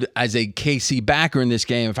I could, as a KC backer in this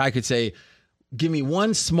game, if I could say, give me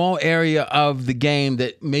one small area of the game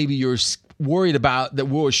that maybe you're worried about that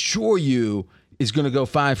will assure you is going to go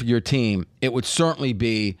fine for your team, it would certainly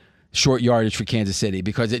be short yardage for Kansas City,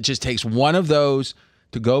 because it just takes one of those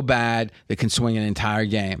to go bad that can swing an entire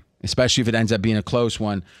game, especially if it ends up being a close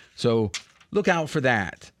one. So look out for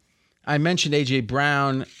that. I mentioned A.J.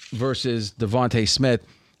 Brown versus Devontae Smith.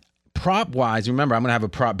 Prop-wise, remember, I'm going to have a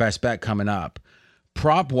prop best bet coming up.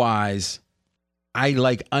 Prop-wise, I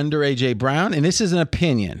like under A.J. Brown, and this is an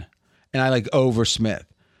opinion, and I like over Smith.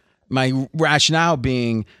 My rationale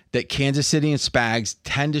being that Kansas City and Spags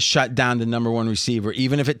tend to shut down the number one receiver,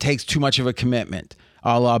 even if it takes too much of a commitment,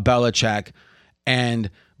 a la Belichick. And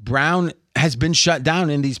Brown has been shut down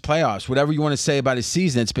in these playoffs. Whatever you want to say about his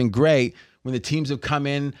season, it's been great when the teams have come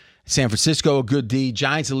in. San Francisco, a good D.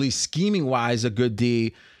 Giants, at least scheming-wise, a good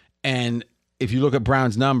D. And if you look at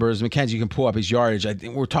Brown's numbers, Mackenzie, you can pull up his yardage. I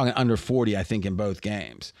think we're talking under 40, I think, in both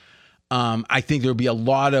games. I think there'll be a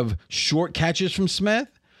lot of short catches from Smith.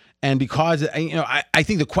 And because, I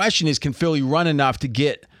think the question is, can Philly run enough to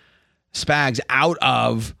get Spags out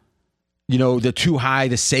of, the too high,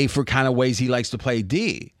 the safer kind of ways he likes to play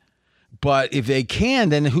D? But if they can,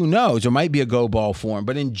 then who knows? There might be a go ball for him.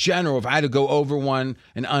 But in general, if I had to go over one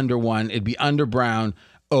and under one, it'd be under Brown,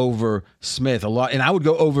 over Smith a lot. And I would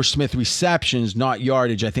go over Smith receptions, not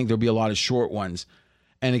yardage. I think there'll be a lot of short ones.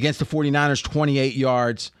 And against the 49ers, 28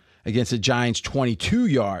 yards. Against the Giants, 22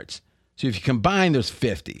 yards. So if you combine, there's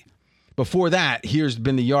 50. Before that, here's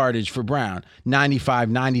been the yardage for Brown: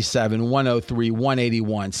 95, 97, 103,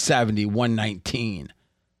 181, 70, 119.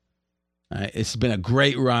 It's been a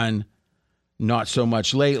great run. Not so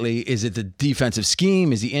much lately. Is it the defensive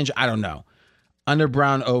scheme? Is he injured? I don't know. Under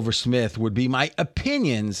Brown, over Smith would be my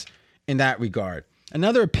opinions in that regard.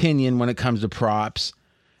 Another opinion when it comes to props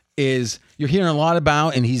is you're hearing a lot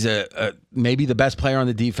about, and he's maybe the best player on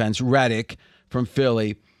the defense, Reddick from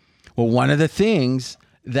Philly. Well, one of the things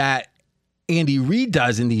that Andy Reid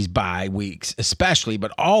does in these bye weeks, especially,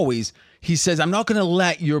 but always, he says, I'm not going to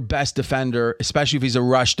let your best defender, especially if he's a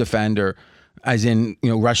rush defender, as in,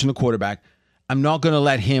 rushing the quarterback, I'm not going to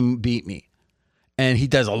let him beat me. And he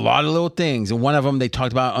does a lot of little things. And one of them they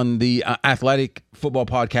talked about on the Athletic Football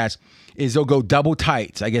podcast is they'll go double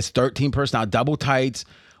tights. I guess 13 personnel, double tights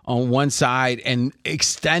on one side and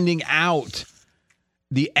extending out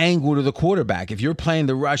the angle to the quarterback. If you're playing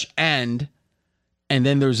the rush end, and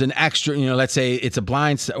then there's an extra, let's say it's a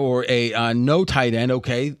blind or a no tight end,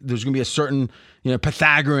 okay, there's going to be a certain,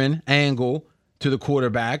 Pythagorean angle to the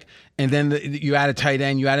quarterback. And then you add a tight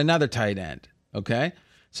end, you add another tight end, okay?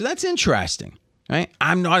 So that's interesting, right?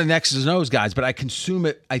 I'm not an X's and O's guy, but I consume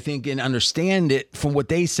it, I think, and understand it from what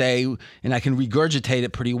they say, and I can regurgitate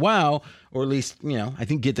it pretty well, or at least, I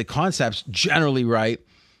think get the concepts generally right.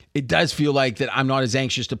 It does feel like that I'm not as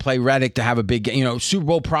anxious to play Reddick to have a big game. Super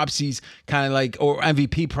Bowl props, he's kind of like, or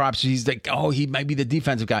MVP props, he's like, oh, he might be the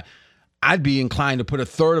defensive guy. I'd be inclined to put a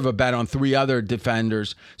third of a bet on three other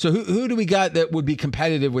defenders. So who do we got that would be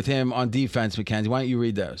competitive with him on defense, Mackenzie? Why don't you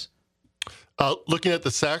read those? Looking at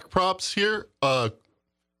the sack props here,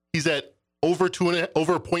 he's at over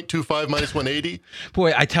 0.25 minus 180.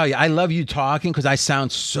 Boy, I tell you, I love you talking because I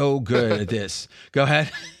sound so good at this. Go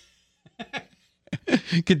ahead.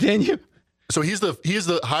 Continue. So he is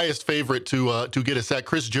the highest favorite to get a sack.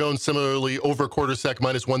 Chris Jones similarly over a quarter sack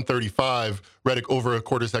minus 135. Reddick over a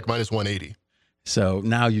quarter sack minus 180. So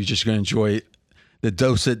now you're just going to enjoy the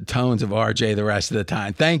dulcet tones of RJ the rest of the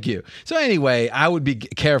time. Thank you. So anyway, I would be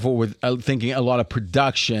careful with thinking a lot of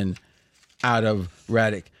production out of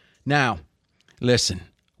Reddick. Now, listen,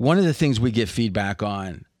 one of the things we get feedback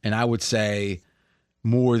on, and I would say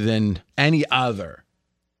more than any other,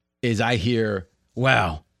 is I hear,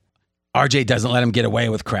 well, RJ doesn't let him get away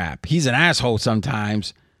with crap. He's an asshole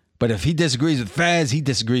sometimes, but if he disagrees with Fez, he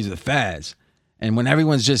disagrees with Fez. And when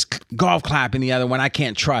everyone's just golf clapping the other one, I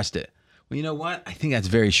can't trust it. Well, you know what? I think that's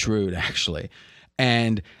very shrewd, actually.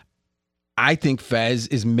 And I think Fez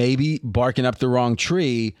is maybe barking up the wrong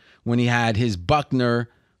tree when he had his Buckner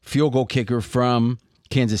field goal kicker from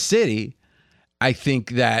Kansas City. I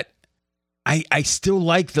think that I still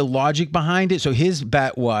like the logic behind it. So his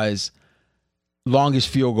bet was longest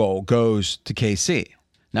field goal goes to KC.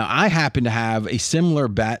 Now, I happen to have a similar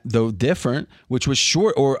bet, though different, which was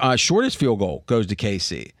shortest field goal goes to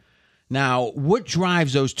KC. Now, what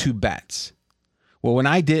drives those two bets? Well, when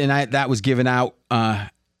I did, and that was given out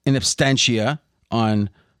in absentia on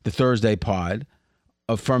the Thursday pod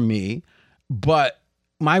from me, but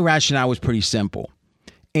my rationale was pretty simple.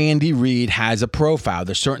 Andy Reid has a profile.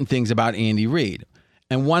 There's certain things about Andy Reid,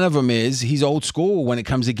 and one of them is he's old school when it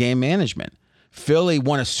comes to game management. Philly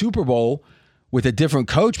won a Super Bowl with a different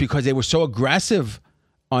coach because they were so aggressive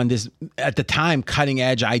on this, at the time, cutting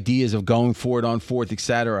edge ideas of going for it on fourth,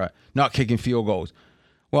 etc., not kicking field goals.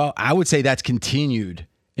 Well, I would say that's continued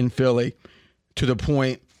in Philly to the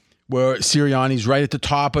point where Sirianni's right at the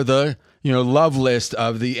top of the love list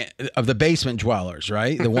of the basement dwellers,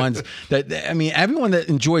 right? The ones that, I mean, everyone that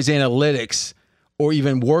enjoys analytics or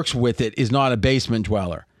even works with it is not a basement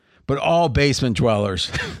dweller. But all basement dwellers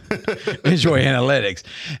enjoy analytics.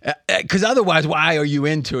 Because otherwise, why are you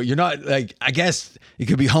into it? You're not like, I guess it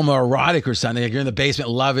could be homoerotic or something. Like you're in the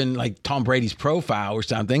basement loving like Tom Brady's profile or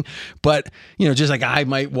something. But, just like I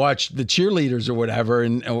might watch the cheerleaders or whatever,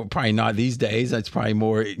 and probably not these days. That's probably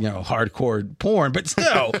more, hardcore porn. But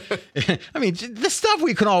still, I mean, the stuff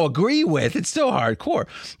we can all agree with, it's still hardcore.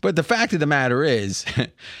 But the fact of the matter is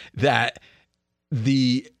that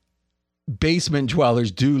the basement dwellers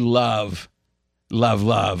do love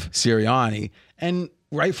Sirianni, and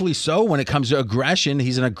rightfully so. When it comes to aggression,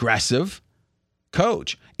 he's an aggressive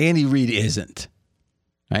coach. Andy Reid isn't,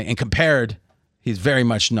 right? And compared, he's very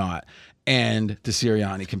much not. And to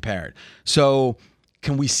Sirianni compared. So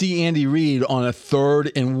can we see Andy Reid on a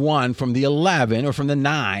 3rd and 1 from the 11 or from the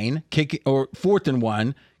 9, or 4th and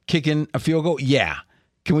 1, kicking a field goal? Yeah.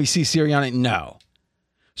 Can we see Sirianni? No.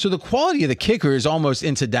 So the quality of the kicker is almost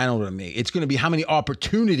incidental to me. It's going to be how many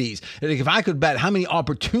opportunities. Like if I could bet how many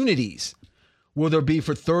opportunities will there be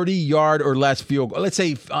for 30-yard or less field goal, let's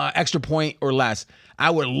say extra point or less,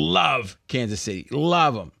 I would love Kansas City.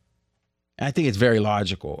 Love them. And I think it's very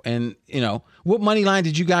logical. And, what money line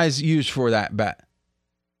did you guys use for that bet?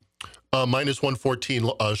 Minus 114,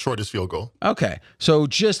 shortest field goal. Okay. So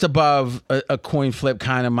just above a coin flip,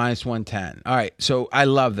 kind of minus 110. All right. So I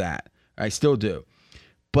love that. I still do.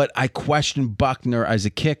 But I question Buckner as a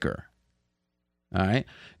kicker. All right.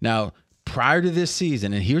 Now, prior to this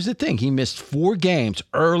season, and here's the thing, he missed 4 games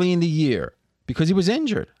early in the year because he was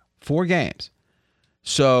injured. 4 games.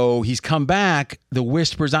 So he's come back. The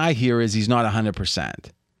whispers I hear is he's not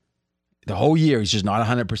 100%. The whole year, he's just not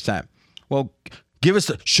 100%. Well,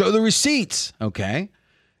 show the receipts. Okay.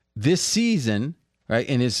 This season, right,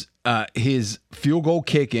 and his field goal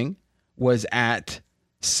kicking was at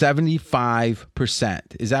 75%.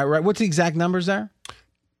 Is that right? What's the exact numbers there?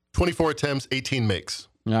 24 attempts, 18 makes.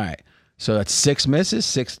 All right. So that's 6 misses.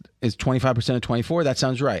 6 is 25% of 24. That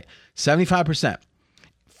sounds right. 75%.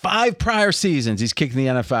 5 prior seasons he's kicked in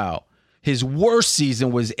the NFL. His worst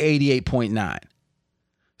season was 88.9.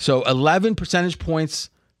 So 11 percentage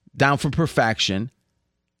points down from perfection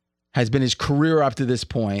has been his career up to this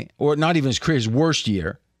point, or not even his career, his worst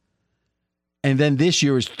year. And then this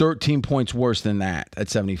year is 13 points worse than that at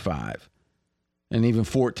 75. And even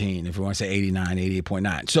 14, if we want to say 89,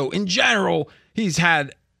 88.9. So in general, he's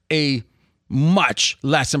had a much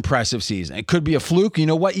less impressive season. It could be a fluke. You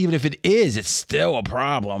know what? Even if it is, it's still a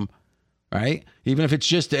problem, right? Even if it's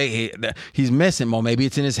just he's missing, well, maybe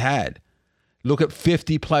it's in his head. Look at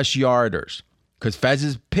 50-plus yarders, because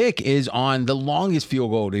Fez's pick is on the longest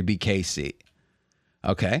field goal to be KC.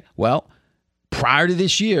 Okay, well, prior to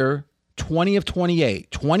this year, 20 of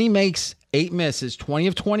 28. 20 makes, 8 misses, 20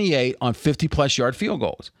 of 28 on 50-plus yard field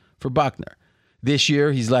goals for Buckner. This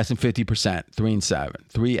year, he's less than 50%, 3 and 7,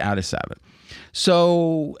 3 out of 7.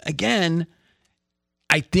 So, again,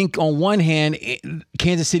 I think on one hand,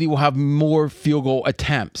 Kansas City will have more field goal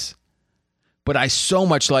attempts. But I so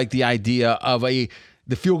much like the idea of the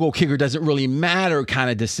field goal kicker doesn't really matter kind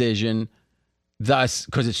of decision. Thus,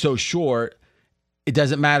 because it's so short, it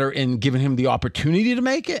doesn't matter in giving him the opportunity to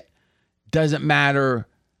make it. Doesn't matter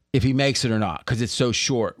if he makes it or not because it's so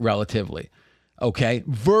short relatively. Okay.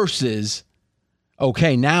 Versus,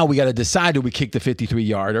 okay, now we got to decide, do we kick the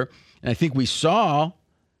 53-yarder? And I think we saw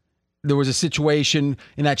there was a situation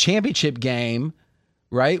in that championship game,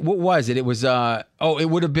 right? What was it? It was, it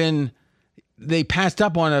would have been, they passed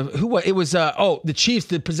up on the Chiefs,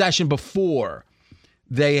 the possession before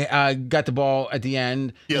they got the ball at the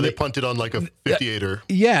end. Yeah, they punted on like a 58er.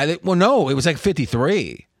 Yeah. No, it was like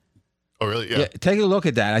 53. Oh, really? Yeah. Take a look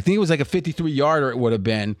at that. I think it was like a 53-yarder it would have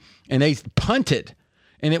been, and they punted,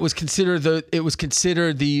 and it was considered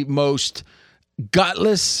the most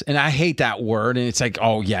gutless, and I hate that word, and it's like,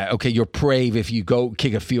 oh yeah, okay, you're brave if you go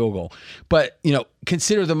kick a field goal, but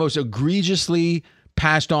consider the most egregiously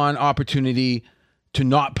passed on opportunity to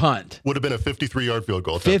not punt. Would have been a 53-yard field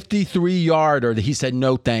goal. 53-yarder that he said,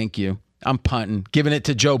 no, thank you, I'm punting, giving it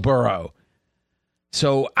to Joe Burrow.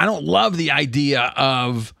 So I don't love the idea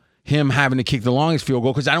of him having to kick the longest field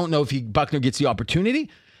goal because I don't know if Buckner gets the opportunity,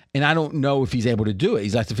 and I don't know if he's able to do it.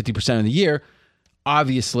 He's less than 50% of the year.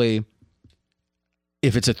 Obviously,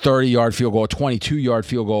 if it's a 30-yard field goal, a 22-yard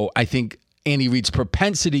field goal, I think Andy Reid's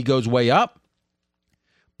propensity goes way up.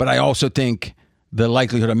 But I also think the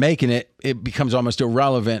likelihood of making it, it becomes almost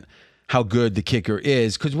irrelevant how good the kicker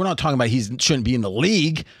is, because we're not talking about he shouldn't be in the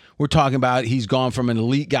league. We're talking about he's gone from an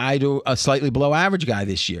elite guy to a slightly below average guy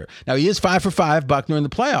this year. Now, he is 5 for 5, Buckner, in the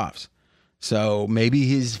playoffs. So maybe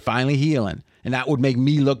he's finally healing. And that would make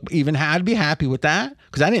me look even, I'd be happy with that,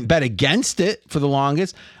 because I didn't bet against it for the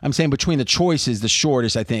longest. I'm saying between the choices, the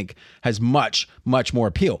shortest, I think, has much, much more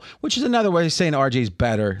appeal, which is another way of saying RJ's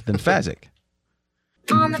better than Fezzik.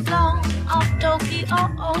 On the floor of Tokyo.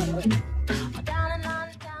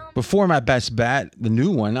 Before my best bet, the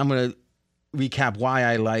new one, I'm going to recap why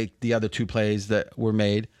I like the other two plays that were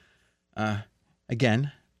made.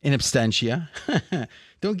 Again, in absentia.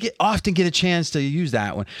 Don't often get a chance to use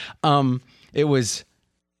that one. I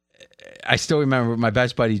still remember my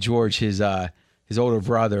best buddy George, his older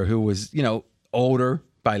brother, who was, older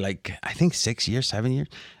by like, I think 6 years, 7 years.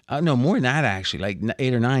 No, more than that actually, like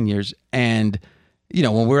 8 or 9 years. And,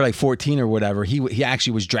 when we were like 14 or whatever, he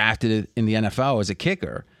actually was drafted in the NFL as a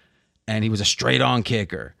kicker, and he was a straight on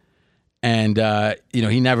kicker. And,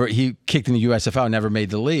 he kicked in the USFL, never made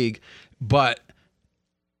the league, but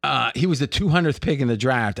he was the 200th pick in the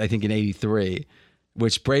draft, I think in 83,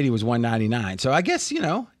 which Brady was 199. So I guess,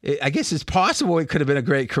 I guess it's possible it could have been a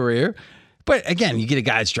great career. But again, you get a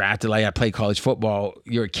guy that's drafted, like I play college football,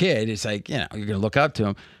 you're a kid, it's like, you're going to look up to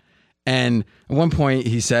him. And at one point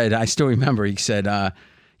he said, I still remember, he said,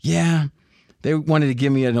 they wanted to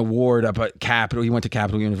give me an award up at Capital. He went to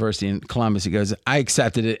Capital University in Columbus. He goes, I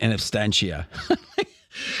accepted it in absentia.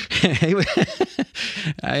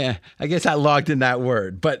 I guess I logged in that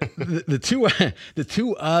word. But the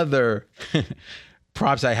two other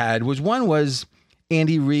props I had was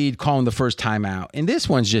Andy Reid calling the first timeout. And this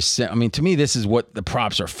one's just, to me, this is what the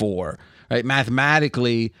props are for, right?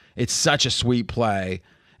 Mathematically, it's such a sweet play.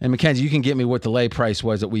 And Mackenzie, you can get me what the lay price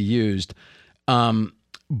was that we used.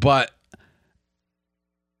 But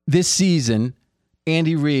this season,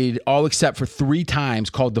 Andy Reid, all except for 3 times,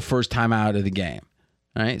 called the first timeout of the game.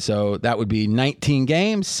 All right, so that would be 19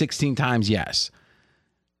 games, 16 times yes.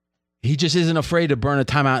 He just isn't afraid to burn a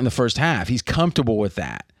timeout in the first half. He's comfortable with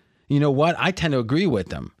that. You know what? I tend to agree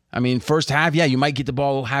with him. First half, you might get the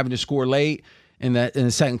ball having to score late in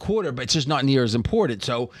the second quarter, but it's just not near as important.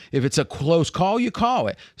 So if it's a close call, you call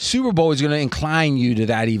it. Super Bowl is going to incline you to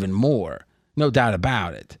that even more. No doubt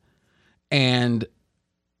about it. And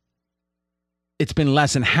it's been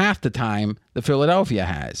less than half the time that Philadelphia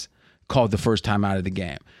has called the first time out of the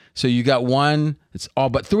game. So you got one, it's all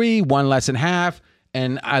but 3, one less than half,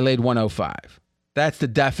 and I laid 105. That's the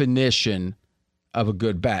definition of a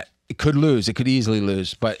good bet. It could lose. It could easily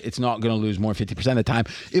lose, but it's not going to lose more than 50% of the time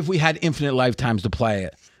if we had infinite lifetimes to play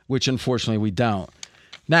it, which unfortunately we don't.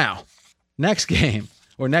 Now, next game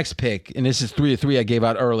or next pick, and this is 3 of 3 I gave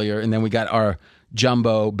out earlier, and then we got our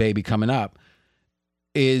jumbo baby coming up,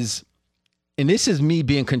 and this is me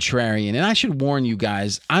being contrarian, and I should warn you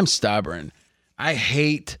guys, I'm stubborn. I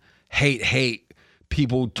hate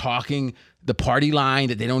people talking the party line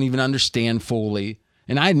that they don't even understand fully.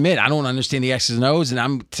 And I admit, I don't understand the X's and O's, and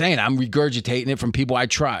I'm saying I'm regurgitating it from people I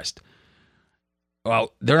trust.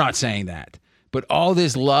 Well, they're not saying that. But all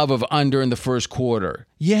this love of under in the first quarter,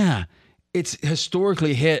 it's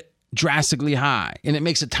historically hit drastically high, and it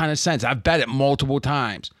makes a ton of sense. I've bet it multiple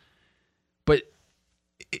times. But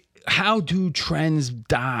how do trends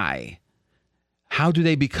die? How do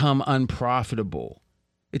they become unprofitable?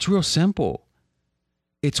 It's real simple.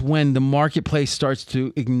 It's when the marketplace starts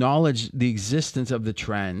to acknowledge the existence of the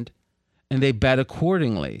trend and they bet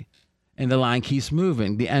accordingly. And the line keeps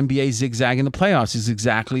moving. The NBA zigzag in the playoffs is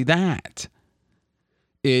exactly that.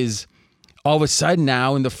 Is all of a sudden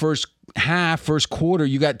now in the first quarter,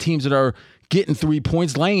 you got teams that are getting 3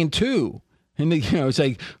 points, laying 2. And it's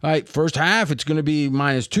like, all right, first half, it's going to be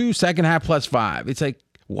 -2, second half +5. It's like,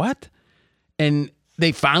 what? And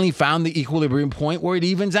they finally found the equilibrium point where it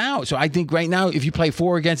evens out. So I think right now, if you play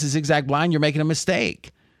 4 against a zigzag blind, you're making a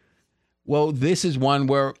mistake. Well, this is one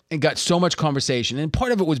where it got so much conversation. And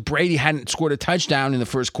part of it was Brady hadn't scored a touchdown in the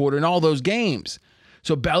first quarter in all those games.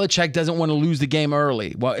 So Belichick doesn't want to lose the game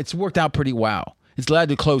early. Well, it's worked out pretty well. It's led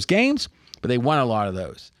to close games, but they won a lot of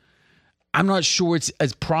those. I'm not sure it's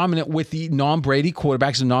as prominent with the non-Brady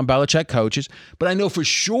quarterbacks and non-Belichick coaches, but I know for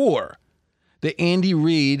sure that Andy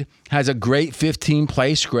Reid has a great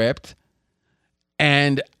 15-play script,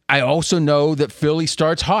 and I also know that Philly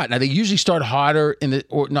starts hot. Now, they usually start hotter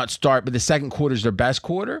but the second quarter is their best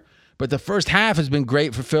quarter, but the first half has been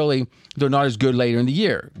great for Philly. They're not as good later in the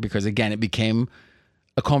year because, again, it became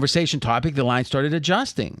a conversation topic. The line started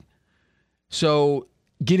adjusting. So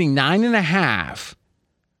getting 9.5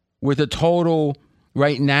 with a total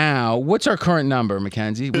right now, what's our current number,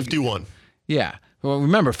 Mackenzie? 51. Yeah. Well,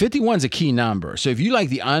 remember, 51 is a key number. So if you like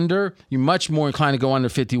the under, you're much more inclined to go under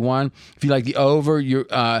 51. If you like the over, you're,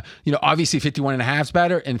 obviously 51 and a half is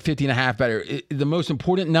better and 50 and a half better. The most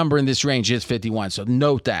important number in this range is 51. So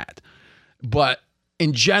note that. But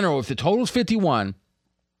in general, if the total is 51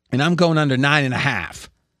 and I'm going under 9.5,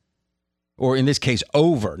 or in this case,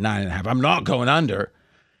 over 9.5, I'm not going under.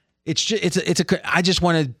 I just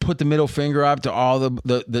want to put the middle finger up to all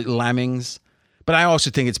the lemmings. But I also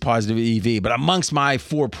think it's positive EV. But amongst my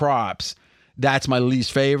 4 props, that's my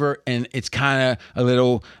least favorite. And it's kind of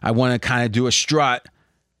I want to kind of do a strut.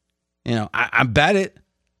 I bet it,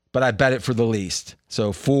 but I bet it for the least.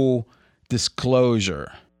 So full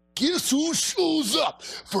disclosure. Guess who shows up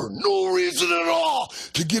for no reason at all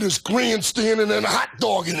to get his grandstanding and hot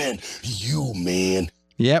dogging in? You, man.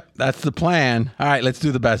 Yep, that's the plan. All right, let's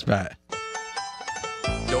do the best bet.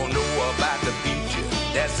 Don't know about the future,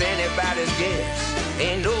 that's anybody's guess.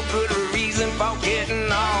 Ain't no good reason for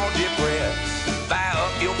getting all depressed. Fire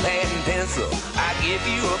up your pad and pencil, I give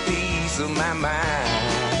you a piece of my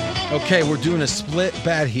mind. Okay, we're doing a split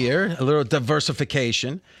bet here, a little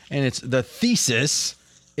diversification, and it's the thesis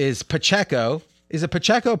is Pacheco. Is it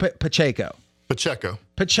Pacheco? Pacheco. Pacheco.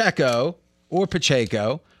 Pacheco or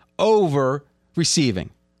Pacheco over receiving.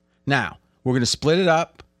 Now, we're going to split it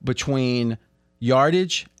up between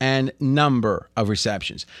yardage and number of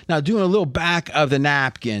receptions. Now, doing a little back of the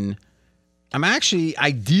napkin, I'm actually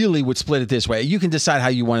ideally would split it this way. You can decide how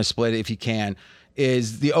you want to split it if you can.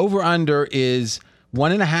 Is the over-under is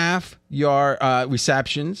 1.5 yard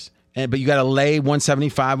receptions, but you got to lay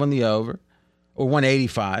 175 on the over or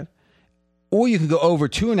 185. Or you can go over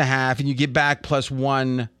 2.5 and you get back plus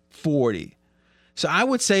 140. So I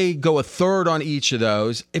would say go a third on each of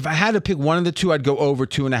those. If I had to pick one of the two, I'd go over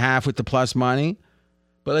 2.5 with the plus money.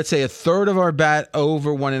 But let's say a third of our bet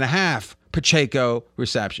over 1.5 Pacheco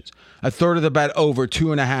receptions. A third of the bet over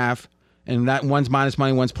 2.5, and that one's minus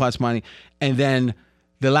money, one's plus money. And then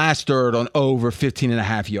the last third on over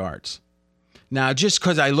 15.5 yards. Now, just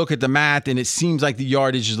because I look at the math and it seems like the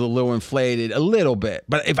yardage is a little inflated, a little bit.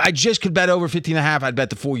 But if I just could bet over 15.5, I'd bet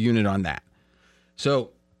the full unit on that.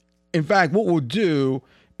 So, in fact, what we'll do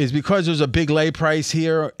is because there's a big lay price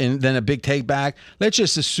here and then a big take back, let's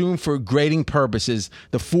just assume for grading purposes,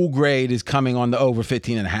 the full grade is coming on the over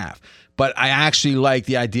 15.5. But I actually like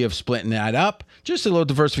the idea of splitting that up. Just a little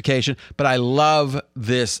diversification. But I love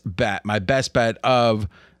this bet, my best bet of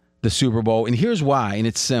the Super Bowl. And here's why, and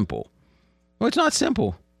it's simple. Well, it's not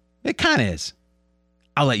simple. It kind of is.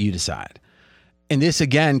 I'll let you decide. And this,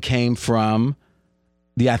 again, came from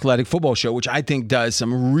the Athletic Football Show, which I think does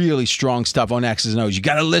some really strong stuff on X's and O's. You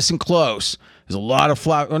got to listen close. There's a lot of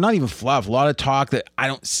fluff, or not even fluff, a lot of talk that I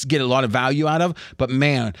don't get a lot of value out of. But,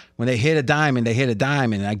 man, when they hit a diamond, they hit a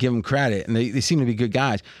diamond, and I give them credit. And they seem to be good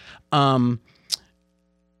guys.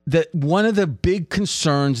 That one of the big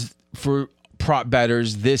concerns for prop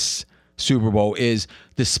bettors this Super Bowl is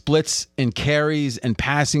the splits in carries and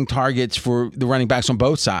passing targets for the running backs on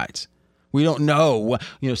both sides. We don't know.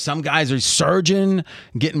 Some guys are surging,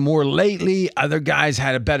 getting more lately. Other guys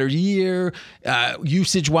had a better year,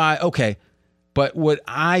 usage-wise. Okay. But what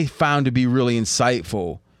I found to be really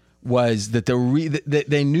insightful was that that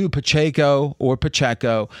they knew Pacheco.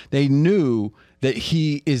 They knew that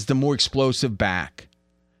he is the more explosive back.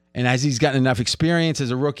 And as he's gotten enough experience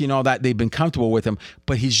as a rookie and all that, they've been comfortable with him.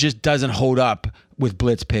 But he just doesn't hold up with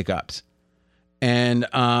blitz pickups. And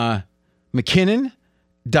McKinnon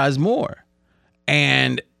does more.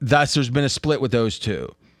 And thus there's been a split with those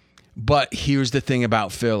two. But here's the thing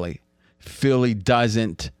about Philly. Philly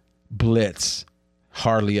doesn't blitz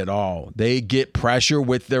hardly at all. They get pressure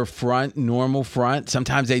with their normal front.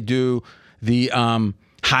 Sometimes they do the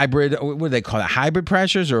hybrid, what do they call it? Hybrid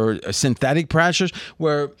pressures or synthetic pressures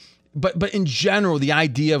but in general, the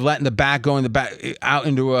idea of letting the back go in the back out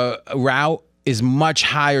into a route is much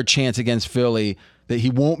higher chance against Philly that he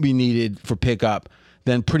won't be needed for pickup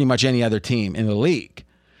than pretty much any other team in the league.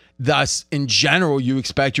 Thus, in general, you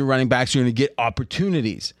expect your running backs are going to get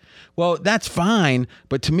opportunities. Well, that's fine,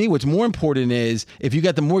 but to me, what's more important is if you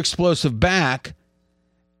got the more explosive back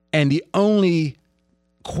and the only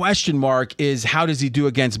question mark is how does he do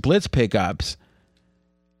against blitz pickups,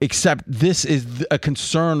 except this is a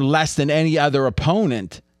concern less than any other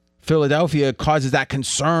opponent. Philadelphia causes that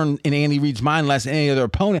concern in Andy Reid's mind less than any other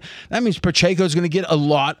opponent. That means Pacheco is going to get a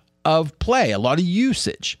lot of play, a lot of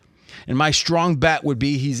usage. And my strong bet would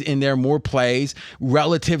be he's in there more plays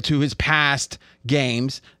relative to his past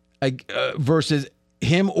games versus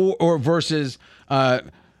him or versus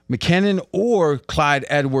McKinnon or Clyde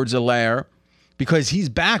Edwards-Helaire because he's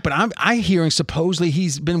back. But I'm hearing supposedly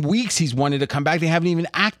he's been weeks he's wanted to come back. They haven't even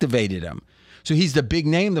activated him. So he's the big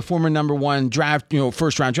name, the former number one draft,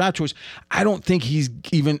 first round draft choice. I don't think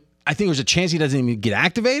I think there's a chance he doesn't even get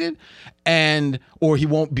activated or he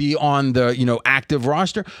won't be on the, active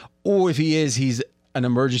roster. Or if he is, he's an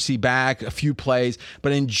emergency back, a few plays.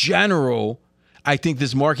 But in general, I think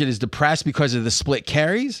this market is depressed because of the split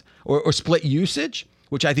carries or split usage,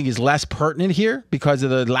 which I think is less pertinent here because of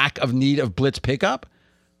the lack of need of blitz pickup,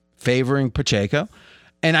 favoring Pacheco.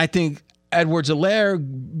 And I think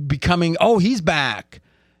Edwards-Helaire becoming, he's back,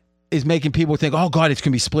 is making people think, oh, God, it's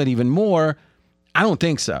going to be split even more. I don't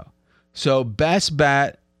think so. So best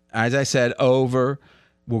bet, as I said, over.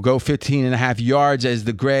 We'll go 15.5 yards as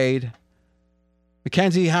the grade.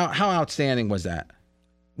 Mackenzie, how outstanding was that?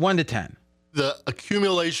 1 to 10. The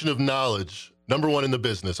accumulation of knowledge, number one in the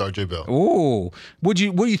business, RJ Bell. Ooh. What do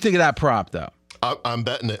you think of that prop, though? I'm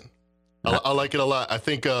betting it. I like it a lot. I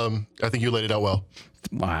think you laid it out well.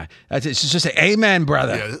 Why? It's just say amen,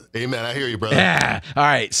 brother. Yeah, amen. I hear you, brother. Yeah. All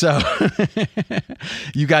right. So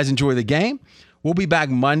you guys enjoy the game. We'll be back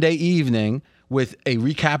Monday evening with a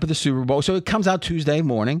recap of the Super Bowl. So it comes out Tuesday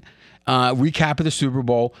morning. Recap of the Super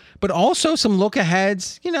Bowl, but also some look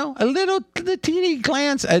aheads, the teeny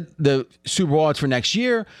glance at the Super Bowl odds for next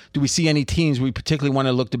year. Do we see any teams we particularly want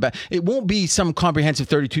to look to bet? It won't be some comprehensive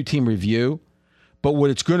 32 team review, but what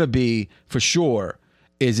it's going to be for sure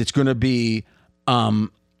is it's going to be a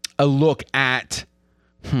look at,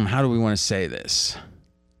 how do we want to say this?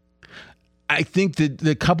 I think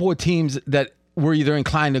the couple of teams that we're either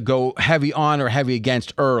inclined to go heavy on or heavy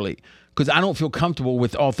against early, because I don't feel comfortable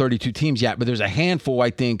with all 32 teams yet, but there's a handful I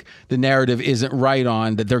think the narrative isn't right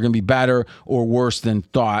on, that they're going to be better or worse than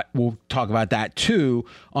thought. We'll talk about that too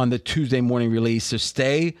on the Tuesday morning release. So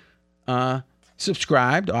stay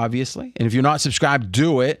subscribed, obviously. And if you're not subscribed,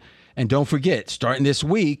 do it. And don't forget, starting this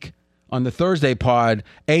week on the Thursday pod,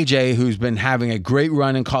 AJ, who's been having a great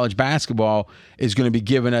run in college basketball, is going to be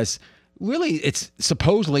giving us, really, it's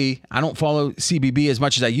supposedly, I don't follow CBB as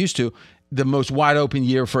much as I used to, the most wide open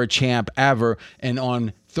year for a champ ever. And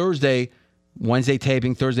on Wednesday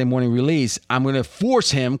taping, Thursday morning release, I'm going to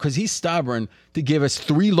force him, because he's stubborn, to give us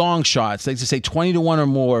 3 long shots. Like to say 20 to 1 or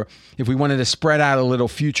more if we wanted to spread out a little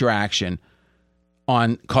future action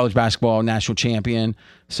on college basketball national champion.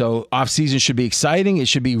 So off season should be exciting. It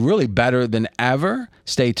should be really better than ever.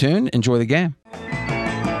 Stay tuned. Enjoy the game.